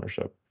employee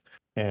ownership.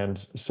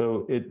 And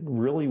so it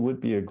really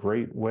would be a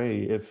great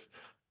way if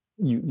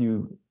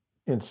you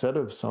instead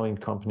of selling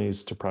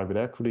companies to private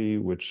equity,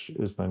 which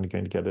is then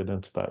going to get it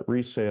into that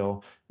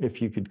resale,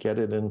 if you could get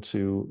it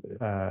into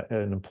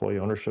an employee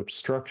ownership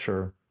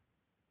structure,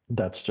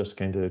 that's just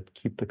going to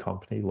keep the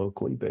company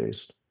locally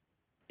based.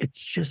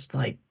 It's just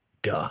like,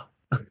 duh.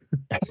 I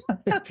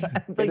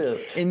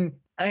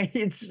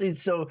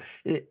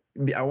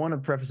want to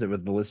preface it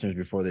with the listeners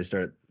before they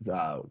start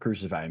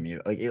crucifying me.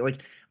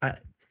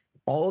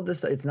 All of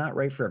this, it's not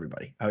right for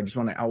everybody. I just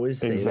want to always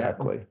say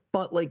exactly that.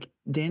 But like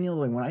Daniel,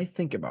 like when I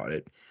think about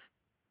it,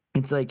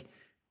 it's like,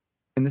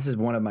 and this is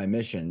one of my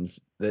missions,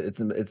 that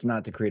it's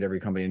not to create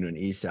every company into an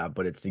ESOP,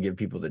 but it's to give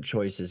people the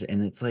choices.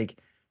 And it's like,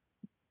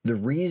 the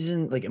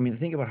reason, like, I mean,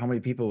 think about how many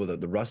people with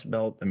the Rust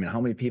Belt, I mean,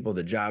 how many people,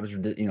 the jobs are,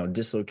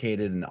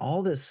 dislocated, and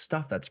all this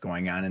stuff that's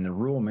going on in the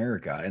rural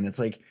America. And it's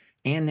like,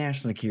 and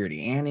national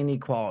security and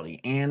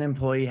inequality and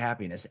employee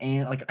happiness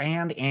and like,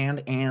 and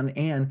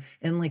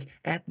like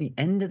at the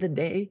end of the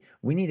day,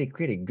 we need to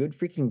create a good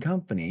freaking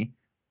company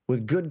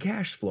with good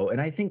cash flow. And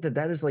I think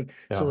that is like,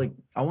 so like,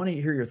 I want to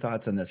hear your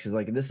thoughts on this. Cause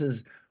like, this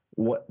has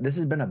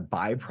been a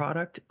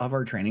byproduct of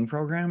our training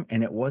program,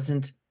 and it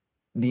wasn't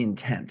the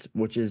intent,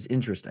 which is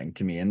interesting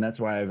to me. And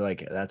that's why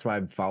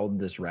I've followed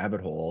this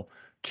rabbit hole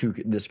to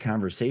this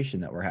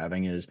conversation that we're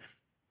having, is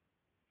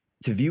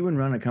to view and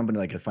run a company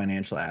like a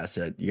financial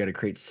asset. You got to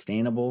create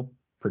sustainable,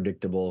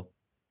 predictable,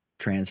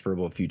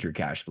 transferable future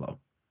cash flow.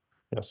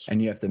 Yes.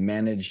 And you have to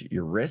manage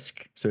your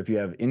risk. So if you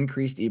have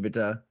increased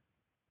EBITDA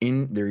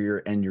in there,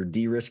 you're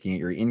de-risking it,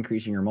 you're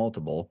increasing your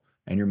multiple,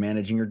 and you're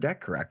managing your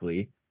debt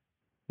correctly,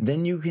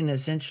 then you can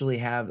essentially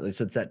have,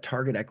 so it's that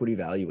target equity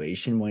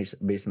valuation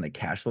based on the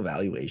cash flow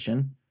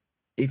valuation.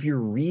 If you're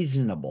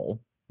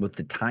reasonable with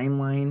the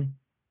timeline,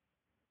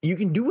 you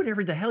can do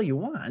whatever the hell you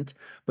want.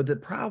 But the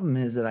problem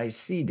is that I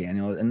see,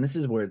 Daniel, and this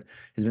is where it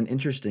has been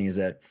interesting, is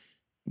that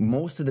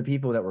most of the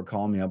people that were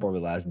calling me up over the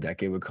last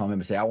decade would call me up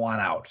and say, I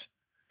want out.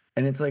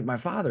 And it's like my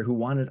father, who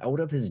wanted out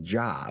of his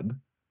job,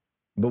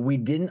 but we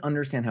didn't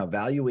understand how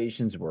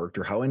valuations worked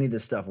or how any of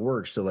this stuff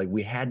works. So like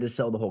we had to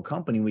sell the whole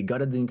company. We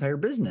gutted the entire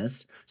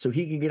business so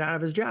he could get out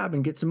of his job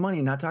and get some money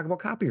and not talk about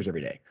copiers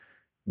every day.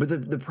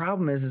 But the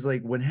problem is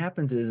like what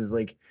happens is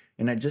like,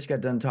 and I just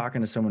got done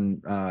talking to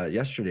someone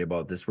yesterday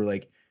about this. We're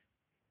like,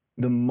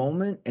 the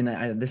moment, and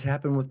this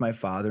happened with my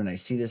father, and I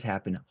see this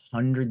happen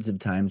hundreds of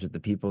times with the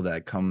people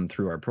that come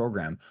through our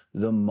program.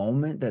 The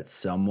moment that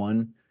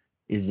someone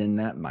is in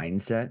that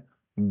mindset,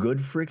 good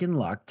freaking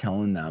luck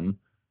telling them,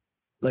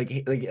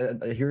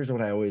 here's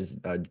what I always,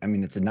 I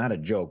mean, it's not a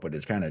joke, but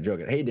it's kind of a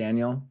joke. Hey,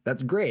 Daniel,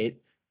 that's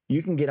great.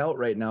 You can get out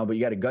right now, but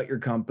you got to gut your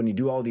company,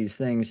 do all these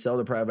things, sell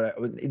to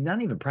private,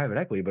 not even private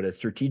equity, but a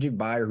strategic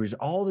buyer who's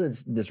all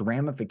this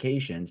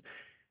ramifications.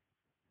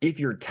 If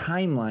your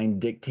timeline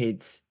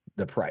dictates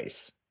the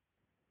price.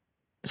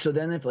 So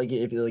then if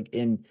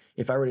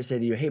I were to say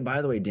to you, hey,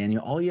 by the way,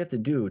 Daniel, all you have to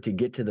do to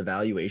get to the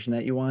valuation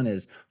that you want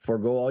is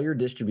forego all your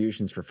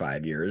distributions for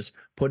 5 years,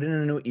 put in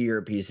a new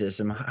ERP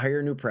system, hire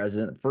a new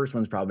president. The first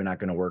one's probably not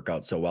going to work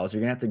out so well. So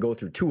you're gonna have to go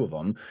through 2 of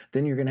them.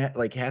 Then you're gonna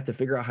have to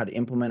figure out how to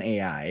implement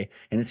AI,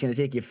 and it's gonna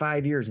take you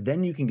 5 years.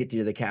 Then you can get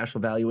to the cash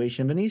flow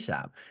valuation of an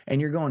ESOP. And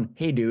you're going,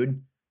 hey,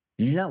 dude,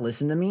 did you not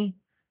listen to me?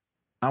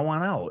 I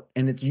want out.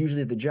 And it's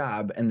usually the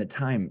job and the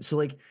time.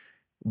 So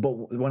but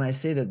when I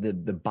say that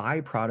the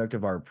byproduct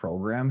of our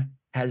program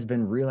has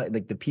been realized,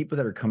 like the people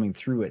that are coming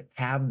through it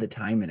have the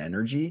time and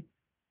energy,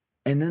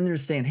 and then they're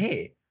saying,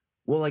 hey,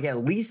 well, like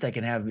at least I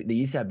can have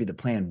the ESOP be the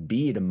plan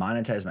B to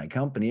monetize my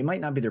company. It might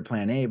not be their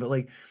plan A, but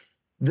like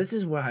this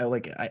is what I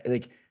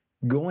like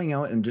going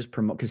out and just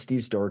promote, because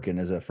Steve Storkin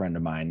is a friend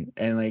of mine,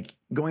 and like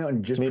going out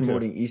and just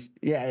promoting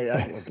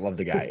I love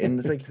the guy. And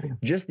it's like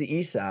just the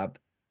ESOP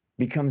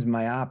becomes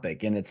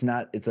myopic, and it's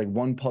like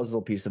one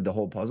puzzle piece of the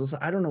whole puzzle. So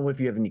I don't know if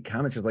you have any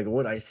comments, because like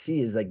what I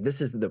see is like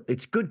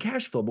it's good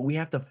cash flow, but we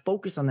have to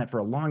focus on that for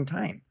a long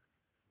time.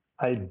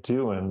 I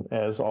do, and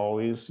as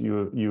always,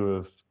 you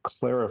have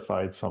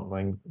clarified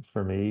something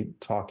for me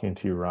talking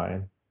to you,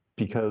 Ryan,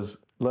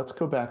 because let's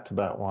go back to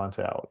that want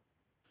out.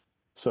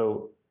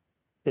 So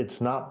it's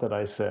not that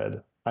I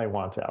said I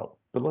want out,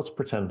 but let's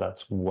pretend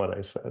that's what I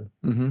said.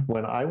 Mm-hmm.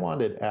 When I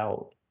wanted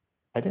out,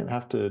 I didn't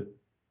have to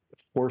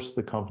force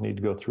the company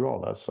to go through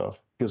all that stuff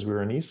because we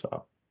were an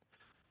ESOP,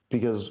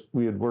 because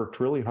we had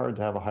worked really hard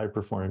to have a high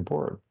performing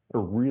board, a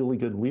really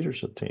good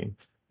leadership team,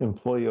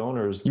 employee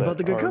owners. You built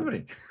a good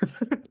company.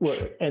 Well,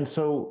 and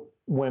so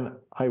when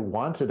I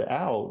wanted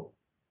out,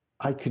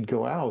 I could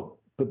go out,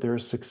 but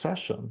there's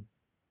succession.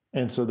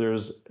 And so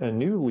there's a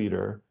new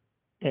leader,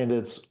 and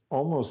it's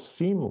almost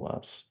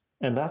seamless.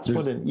 And that's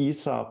what an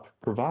ESOP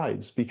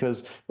provides,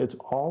 because it's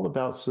all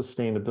about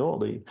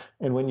sustainability.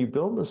 And when you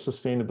build the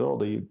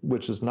sustainability,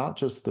 which is not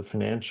just the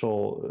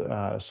financial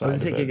side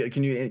of it.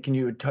 Can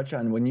you touch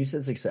on when you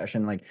said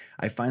succession? Like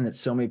I find that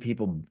so many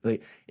people,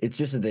 like it's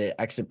just the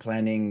exit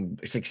planning,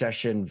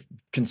 succession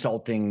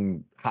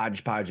consulting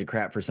hodgepodge of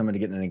crap for someone to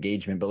get an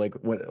engagement.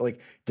 But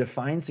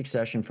define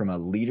succession from a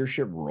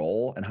leadership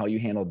role and how you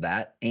handled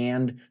that,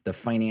 and the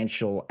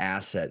financial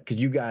asset,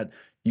 because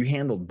you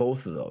handled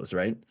both of those,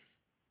 right?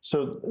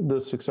 So the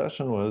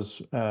succession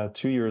was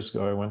 2 years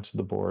ago. I went to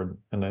the board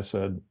and I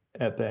said,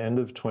 at the end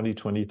of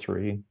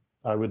 2023,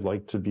 I would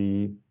like to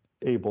be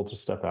able to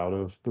step out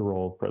of the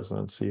role of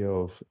president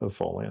CEO of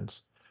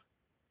Folians.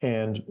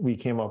 And we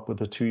came up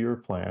with a 2-year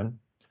plan,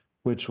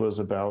 which was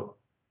about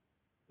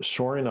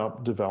shoring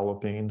up,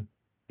 developing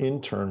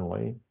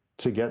internally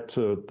to get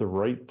to the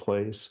right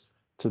place,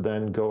 to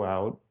then go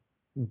out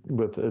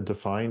with a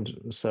defined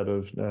set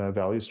of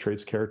values,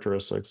 traits,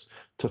 characteristics,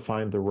 to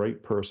find the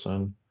right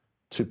person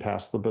to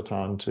pass the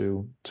baton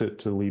to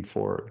lead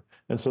forward.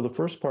 And so the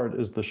first part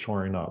is the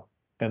shoring up.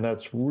 And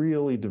that's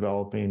really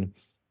developing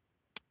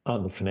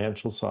on the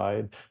financial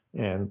side.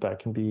 And that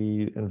can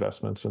be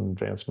investments in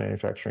advanced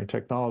manufacturing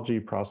technology,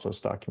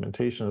 process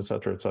documentation, et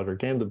cetera,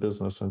 gain the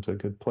business into a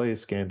good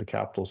place, gain the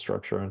capital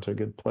structure into a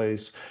good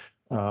place.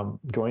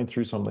 Going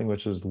through something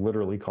which is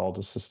literally called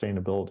a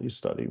sustainability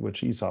study, which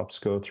ESOPs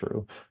go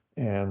through,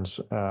 and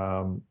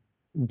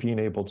being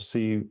able to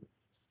see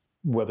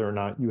whether or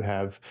not you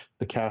have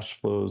the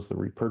cash flows, the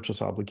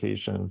repurchase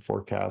obligation,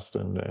 forecast,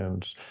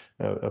 and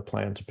a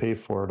plan to pay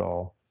for it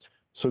all.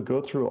 So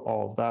go through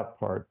all of that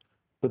part.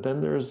 But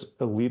then there's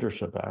a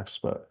leadership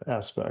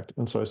aspect.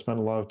 And so I spent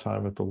a lot of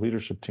time with the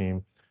leadership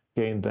team,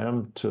 getting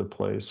them to a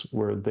place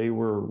where they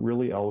were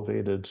really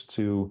elevated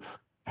to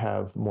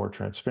have more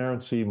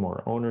transparency,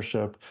 more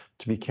ownership,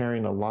 to be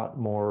carrying a lot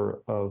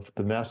more of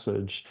the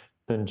message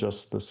than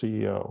just the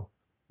CEO,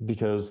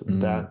 because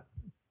that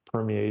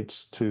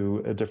permeates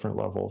to a different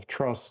level of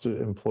trust.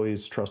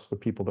 Employees trust the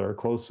people that are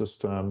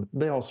closest to them.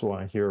 They also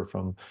want to hear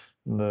from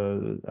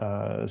the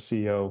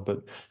CEO,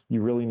 but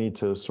you really need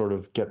to sort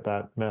of get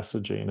that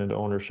messaging and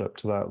ownership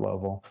to that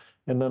level.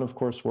 And then, of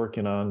course,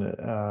 working on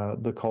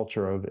the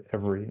culture of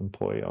every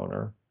employee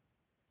owner.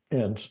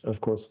 And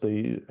of course,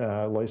 the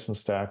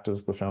licensed act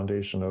is the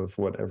foundation of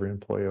what every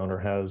employee owner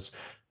has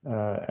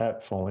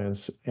at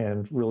Foliance,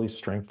 and really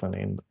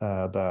strengthening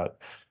that.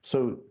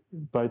 So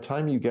by the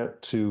time you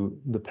get to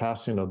the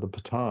passing of the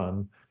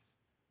baton,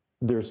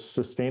 there's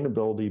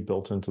sustainability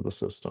built into the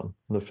system,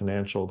 the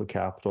financial, the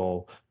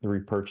capital, the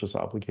repurchase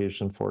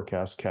obligation,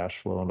 forecast, cash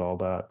flow, and all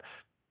that.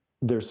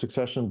 There's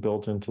succession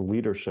built into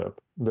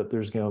leadership, that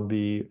there's going to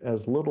be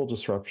as little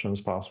disruption as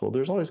possible.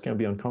 There's always going to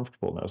be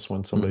uncomfortableness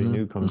when somebody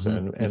new comes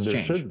in, and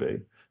there should be.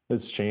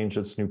 It's change,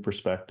 it's new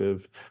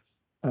perspective.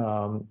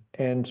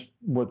 And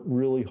what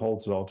really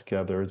holds it all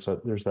together is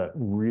that there's that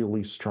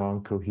really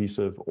strong,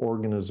 cohesive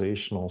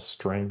organizational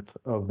strength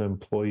of the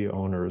employee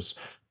owners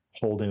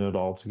holding it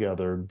all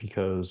together,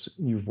 because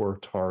you've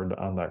worked hard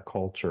on that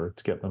culture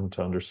to get them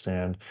to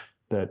understand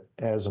that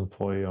as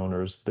employee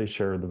owners, they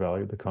share the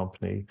value of the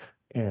company,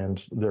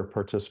 and their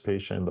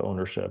participation in the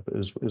ownership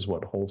is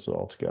what holds it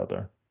all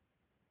together.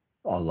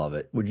 I love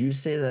it. Would you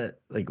say that,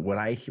 like, when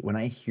I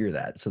hear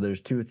that, so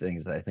there's two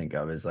things that I think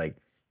of, is like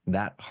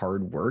that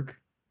hard work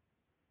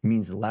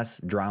means less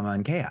drama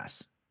and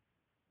chaos.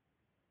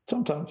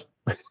 Sometimes.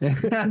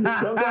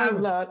 Sometimes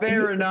not.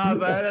 Fair enough.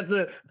 That's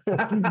it.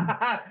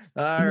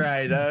 All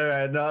right.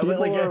 No, people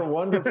like, are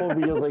wonderful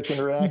because they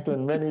can react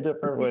in many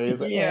different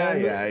ways.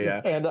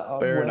 Yeah. And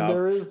when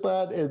there is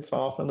that, it's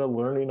often a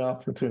learning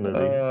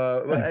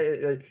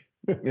opportunity.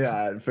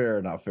 Yeah, fair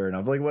enough.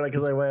 Like what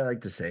I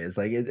like to say is,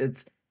 like,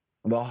 it's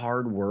the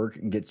hard work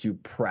gets you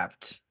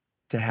prepped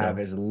to have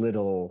as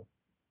little,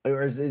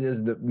 or as it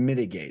is, that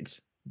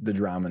mitigates the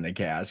drama and the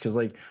chaos. Because,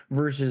 like,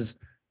 versus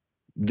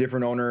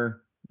different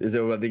owner, is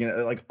it what they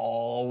gonna, like,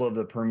 all of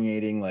the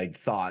permeating, like,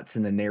 thoughts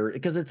and the narrative,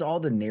 because it's all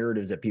the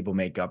narratives that people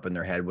make up in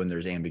their head when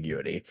there's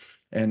ambiguity.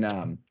 And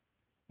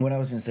what I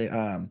was gonna say,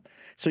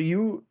 so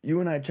you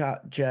and I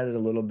chatted a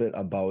little bit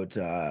about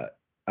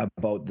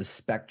the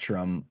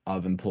spectrum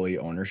of employee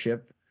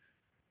ownership.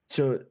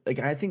 So, like,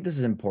 I think this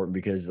is important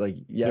because, like,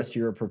 yes,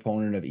 you're a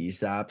proponent of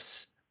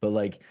ESOPs, but,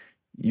 like,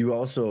 you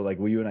also, like,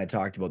 you and I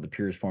talked about the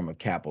purest form of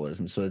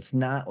capitalism. So it's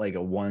not like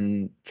a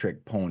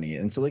one-trick pony.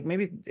 And so, like,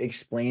 maybe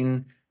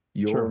explain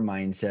your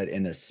mindset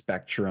in a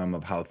spectrum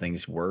of how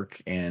things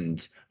work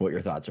and what your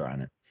thoughts are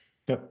on it.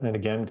 Yep. And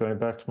again, going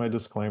back to my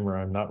disclaimer,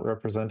 I'm not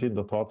representing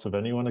the thoughts of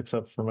anyone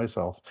except for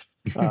myself.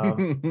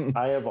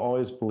 I have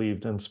always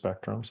believed in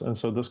spectrums. And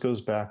so this goes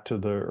back to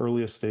the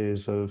earliest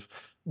days of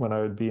when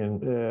I would be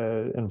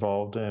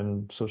involved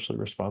in socially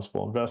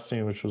responsible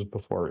investing, which was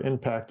before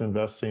impact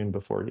investing,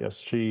 before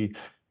ESG.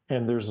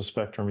 And there's a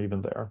spectrum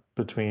even there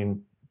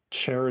between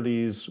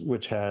charities,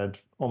 which had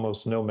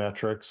almost no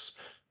metrics,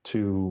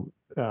 to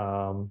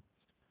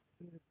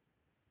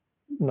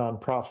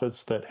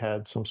nonprofits that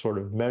had some sort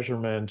of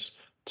measurement,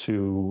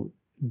 to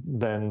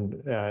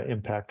then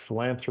impact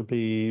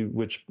philanthropy,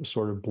 which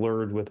sort of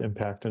blurred with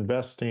impact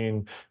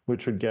investing,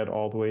 which would get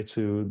all the way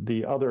to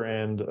the other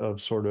end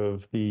of sort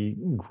of the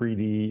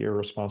greedy,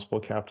 irresponsible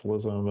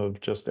capitalism of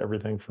just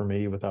everything for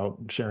me without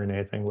sharing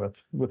anything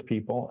with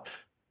people.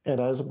 And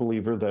as a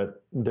believer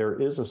that there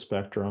is a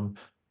spectrum,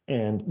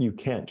 and you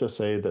can't just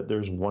say that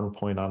there's one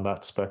point on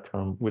that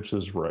spectrum which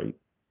is right.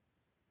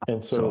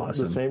 And so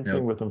awesome. The same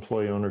thing with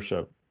employee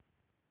ownership.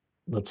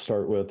 Let's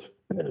start with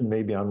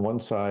maybe on one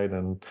side,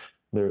 and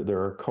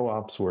there are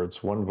co-ops where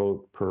it's one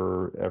vote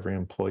per every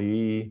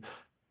employee.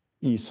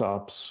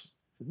 ESOPs,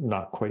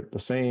 not quite the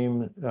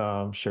same.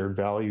 Shared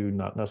value,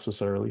 not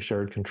necessarily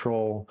shared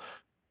control.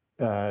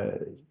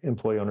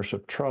 Employee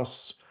ownership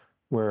trusts,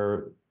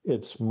 where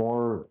it's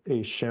more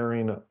a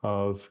sharing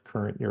of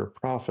current year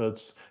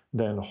profits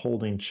than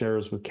holding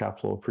shares with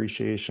capital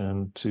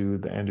appreciation to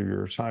the end of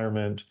your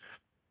retirement,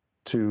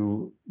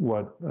 to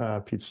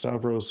what Pete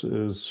Stavros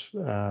is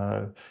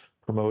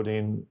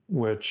promoting,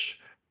 which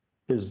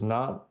is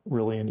not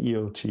really an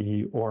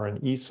EOT or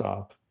an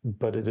ESOP,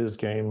 but it is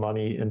getting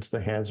money into the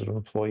hands of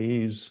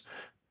employees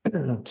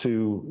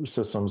to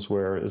systems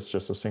where it's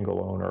just a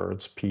single owner,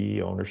 it's PE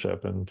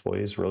ownership, and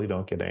employees really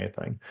don't get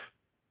anything.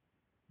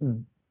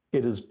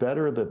 It is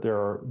better that there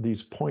are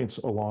these points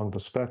along the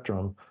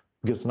spectrum,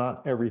 because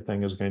not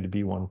everything is going to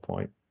be one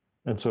point.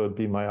 And so it'd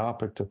be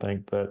myopic to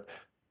think that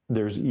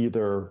there's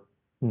either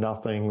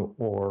nothing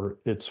or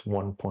it's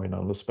one point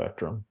on the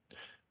spectrum.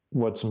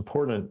 What's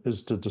important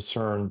is to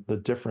discern the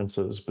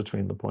differences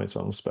between the points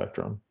on the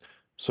spectrum.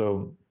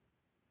 So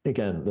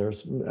again,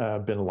 there's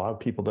been a lot of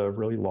people that have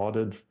really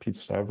lauded Pete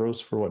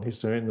Stavros for what he's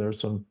doing. There's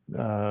some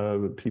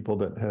people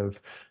that have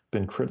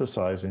been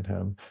criticizing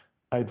him.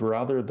 I'd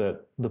rather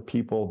that the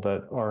people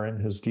that are in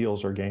his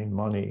deals are gaining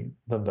money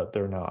than that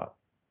they're not.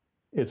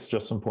 It's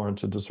just important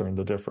to discern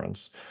the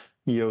difference.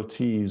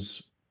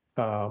 EOTs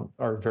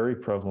are very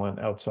prevalent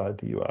outside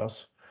the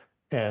US,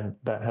 and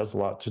that has a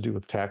lot to do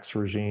with tax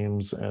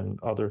regimes and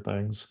other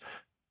things.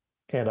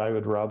 And I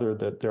would rather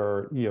that there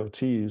are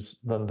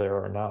EOTs than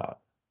there are not.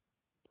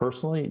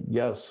 Personally,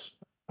 yes,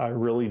 I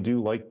really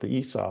do like the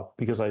ESOP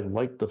because I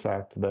like the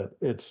fact that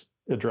it's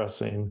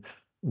addressing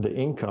the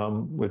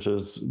income, which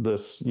is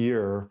this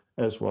year,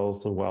 as well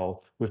as the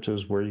wealth, which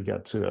is where you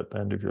get to at the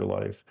end of your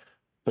life.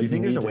 Do But you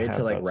think there's need a way to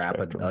have like that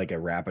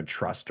spectrum. wrap a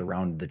trust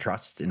around the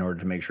trust in order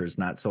to make sure it's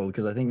not sold?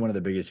 Because I think one of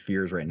the biggest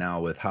fears right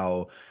now with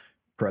how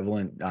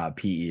prevalent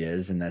PE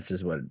is, and this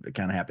is what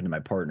kind of happened to my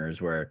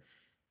partners, where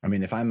I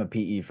mean, if I'm a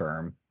PE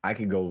firm, I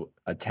could go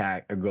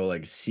attack or go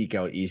like seek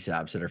out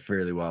ESOPs that are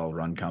fairly well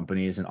run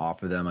companies and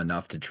offer them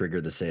enough to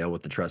trigger the sale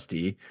with the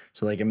trustee.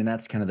 So like, I mean,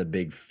 that's kind of the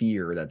big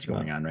fear that's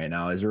going on right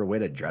now. Is there a way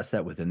to address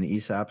that within the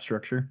ESOP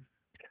structure?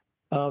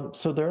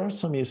 So there are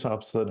some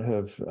ESOPs that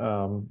have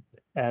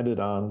added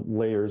on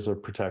layers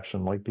of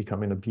protection, like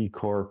becoming a B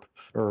Corp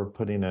or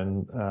putting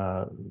in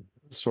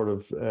sort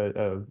of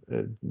a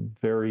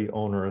very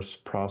onerous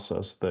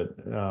process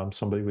that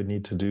somebody would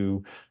need to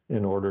do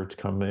in order to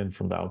come in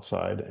from the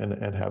outside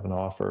and have an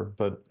offer.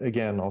 But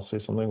again, I'll say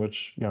something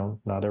which,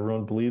 not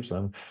everyone believes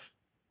in.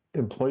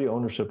 Employee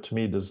ownership to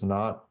me does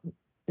not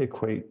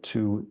equate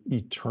to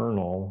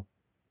eternal,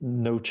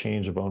 no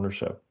change of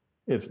ownership.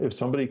 If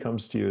somebody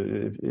comes to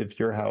you, if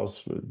your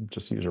house,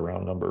 just use a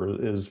round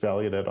number, is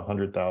valued at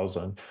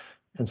 100,000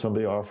 and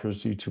somebody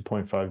offers you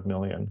 2.5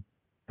 million,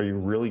 are you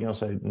really going to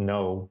say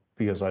no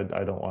because I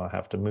don't want to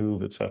have to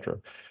move, etc.?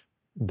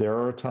 There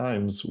are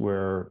times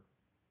where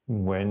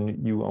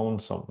when you own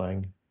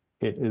something,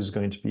 it is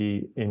going to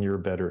be in your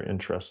better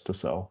interest to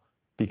sell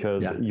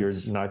because you're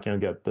not going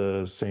to get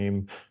the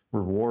same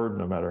reward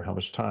no matter how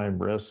much time,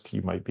 risk.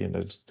 You might be in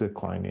a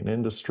declining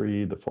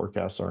industry. The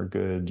forecasts aren't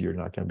good. You're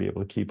not going to be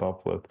able to keep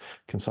up with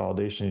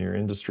consolidation in your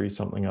industry,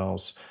 something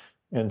else.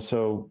 And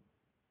so,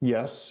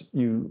 yes,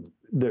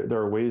 there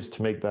are ways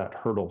to make that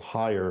hurdle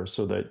higher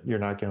so that you're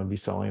not going to be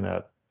selling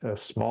at a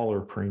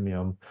smaller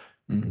premium.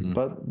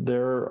 But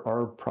there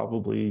are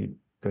probably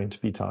going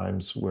to be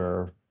times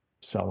where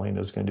selling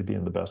is going to be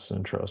in the best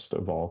interest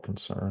of all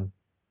concerned.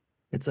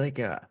 It's like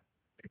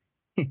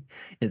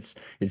it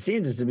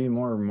seems to be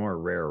more and more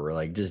rare where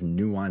like just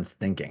nuanced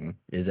thinking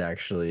is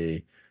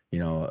actually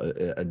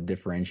a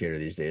differentiator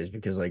these days,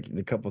 because like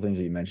the couple things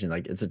that you mentioned,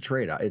 like it's a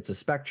trade-off, it's a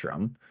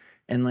spectrum,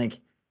 and like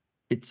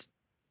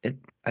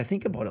I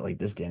think about it like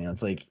this, Daniel.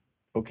 It's like,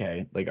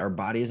 okay, like our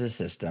body is a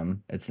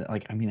system. It's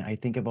like, I mean, I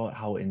think about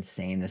how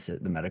insane the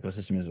medical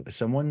system is.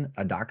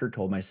 A doctor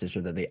told my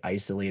sister that they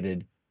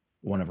isolated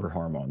one of her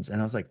hormones, and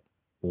I was like,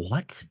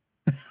 what?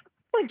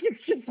 Like,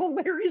 it's just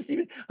hilarious.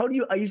 Even how do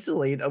you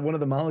isolate one of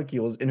the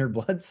molecules in her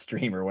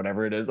bloodstream or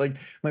whatever it is? Like,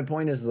 my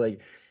point is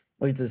like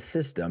it's a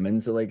system,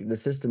 and so like the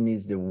system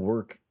needs to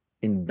work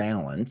in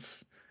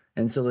balance,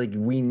 and so like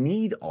we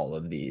need all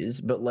of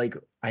these. But like,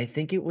 I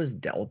think it was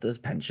Delta's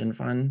pension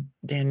fund,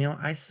 Daniel.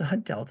 I saw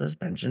Delta's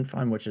pension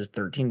fund, which is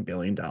 $13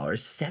 billion.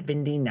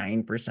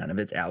 79% of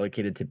it's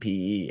allocated to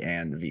PE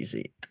and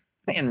VC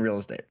and real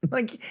estate.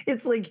 Like,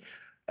 it's like,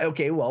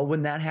 okay, well,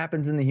 when that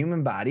happens in the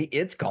human body,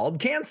 it's called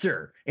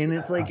cancer. And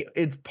it's like,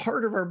 it's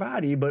part of our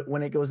body, but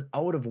when it goes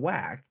out of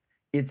whack,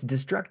 it's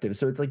destructive.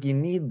 So it's like you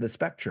need the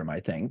spectrum, I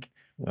think.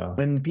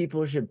 And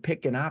people should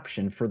pick an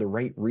option for the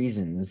right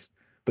reasons.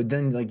 But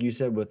then, like you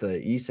said, with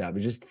the ESOP,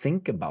 just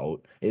think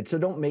about it. So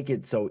don't make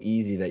it so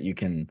easy that you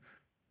can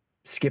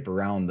skip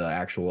around the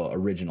actual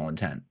original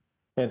intent.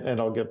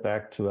 And I'll get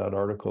back to that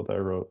article that I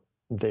wrote.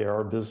 They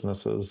are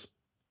businesses,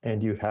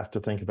 and you have to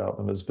think about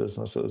them as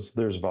businesses.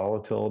 There's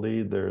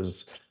volatility,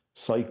 there's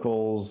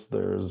cycles,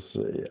 there's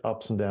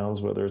ups and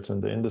downs, whether it's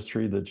in the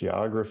industry, the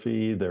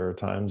geography. There are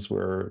times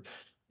where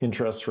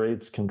interest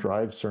rates can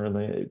drive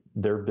certainly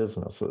their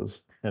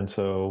businesses. And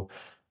so,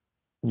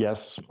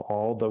 yes,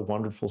 all the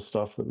wonderful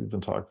stuff that we've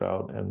been talking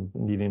about and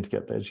needing to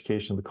get the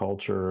education, the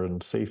culture,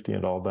 and safety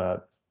and all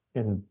that,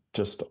 and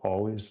just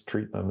always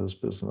treat them as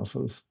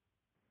businesses.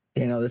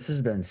 This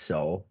has been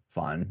so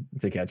fun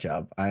to catch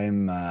up. I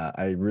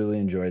really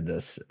enjoyed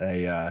this.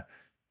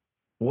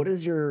 What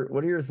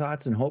are your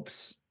thoughts and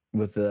hopes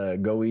with the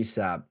Go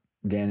ESOP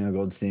Daniel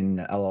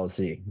Goldstein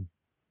LLC?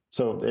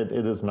 So it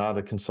is not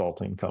a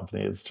consulting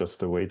company. It's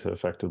just a way to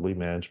effectively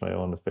manage my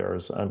own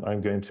affairs.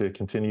 I'm going to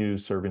continue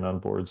serving on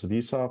boards of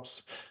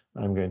ESOPs.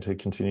 I'm going to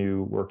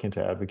continue working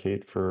to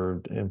advocate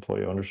for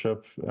employee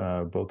ownership,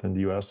 both in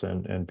the US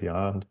and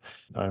beyond.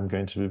 I'm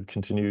going to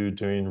continue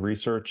doing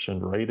research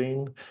and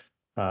writing.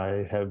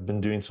 I have been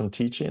doing some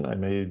teaching. I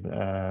may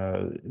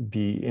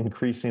be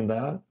increasing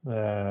that.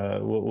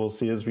 We'll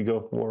see as we go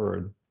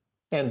forward,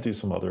 and do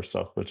some other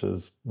stuff, which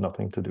is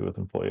nothing to do with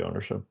employee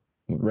ownership.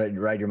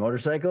 Ride your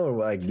motorcycle, or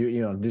like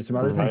do some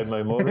other things? Ride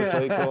my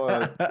motorcycle,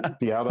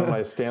 be out on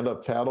my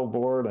stand-up paddle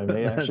board. I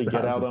may actually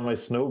get out on my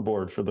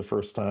snowboard for the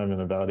first time in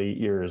about 8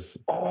 years.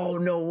 Oh,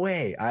 no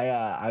way!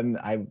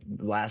 I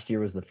last year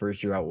was the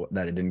first year out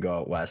that I didn't go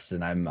out west,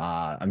 and I'm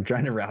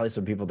trying to rally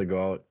some people to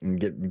go out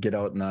and get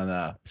out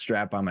and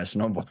strap on my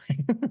snowboard,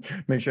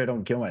 make sure I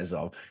don't kill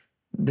myself.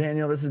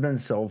 Daniel, this has been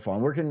so fun.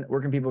 Where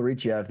can people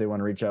reach you if they want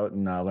to reach out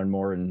and learn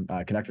more and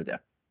connect with you?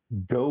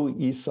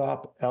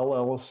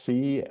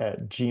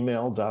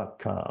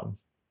 GoESOPLLC@gmail.com.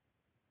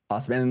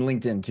 Awesome. And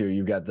LinkedIn too.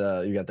 You got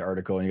the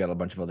article and you got a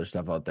bunch of other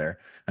stuff out there.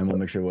 And we'll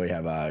make sure we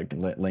have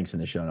links in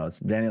the show notes.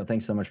 Daniel,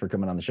 thanks so much for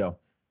coming on the show.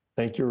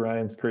 Thank you,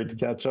 Ryan. It's great to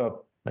catch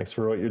up. Thanks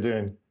for what you're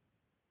doing.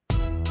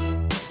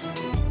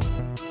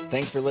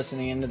 Thanks for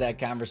listening into that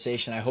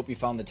conversation. I hope you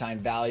found the time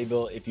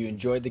valuable. If you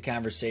enjoyed the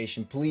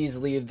conversation, please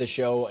leave the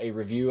show a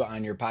review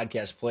on your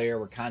podcast player.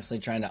 We're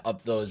constantly trying to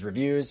up those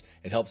reviews.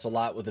 It helps a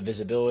lot with the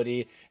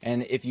visibility.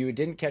 And if you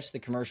didn't catch the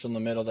commercial in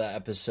the middle of the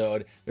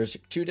episode, there's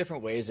 2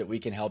 different ways that we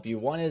can help you.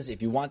 One is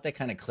if you want that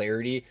kind of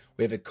clarity,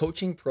 we have a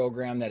coaching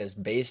program that is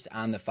based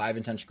on the 5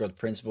 intentional growth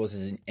principles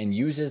and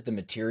uses the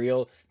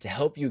material to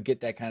help you get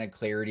that kind of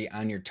clarity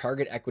on your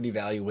target equity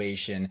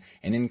valuation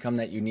and income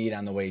that you need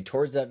on the way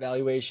towards that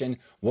valuation,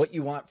 what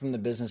you want from the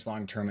business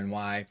long term and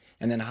why,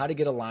 and then how to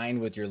get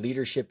aligned with your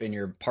leadership and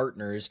your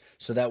partners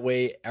so that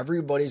way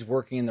everybody's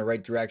working in the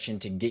right direction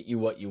to get you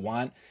what you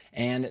want.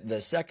 And the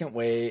second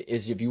way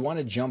is if you want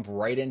to jump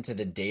right into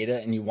the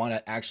data and you want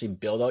to actually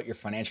build out your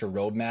financial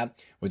roadmap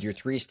with your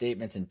 3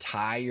 statements and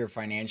tie your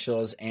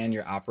financials and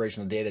your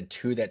operational data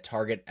to that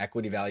target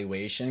equity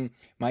valuation,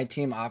 my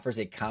team offers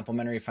a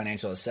complimentary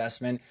financial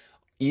assessment.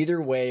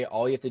 Either way,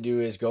 all you have to do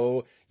is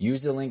go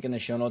use the link in the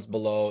show notes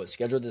below,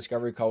 schedule a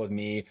discovery call with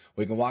me.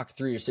 We can walk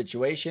through your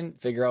situation,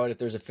 figure out if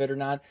there's a fit or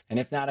not. And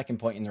if not, I can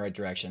point you in the right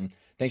direction.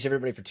 Thanks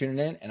everybody for tuning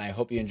in, and I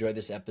hope you enjoyed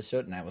this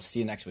episode, and I will see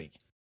you next week.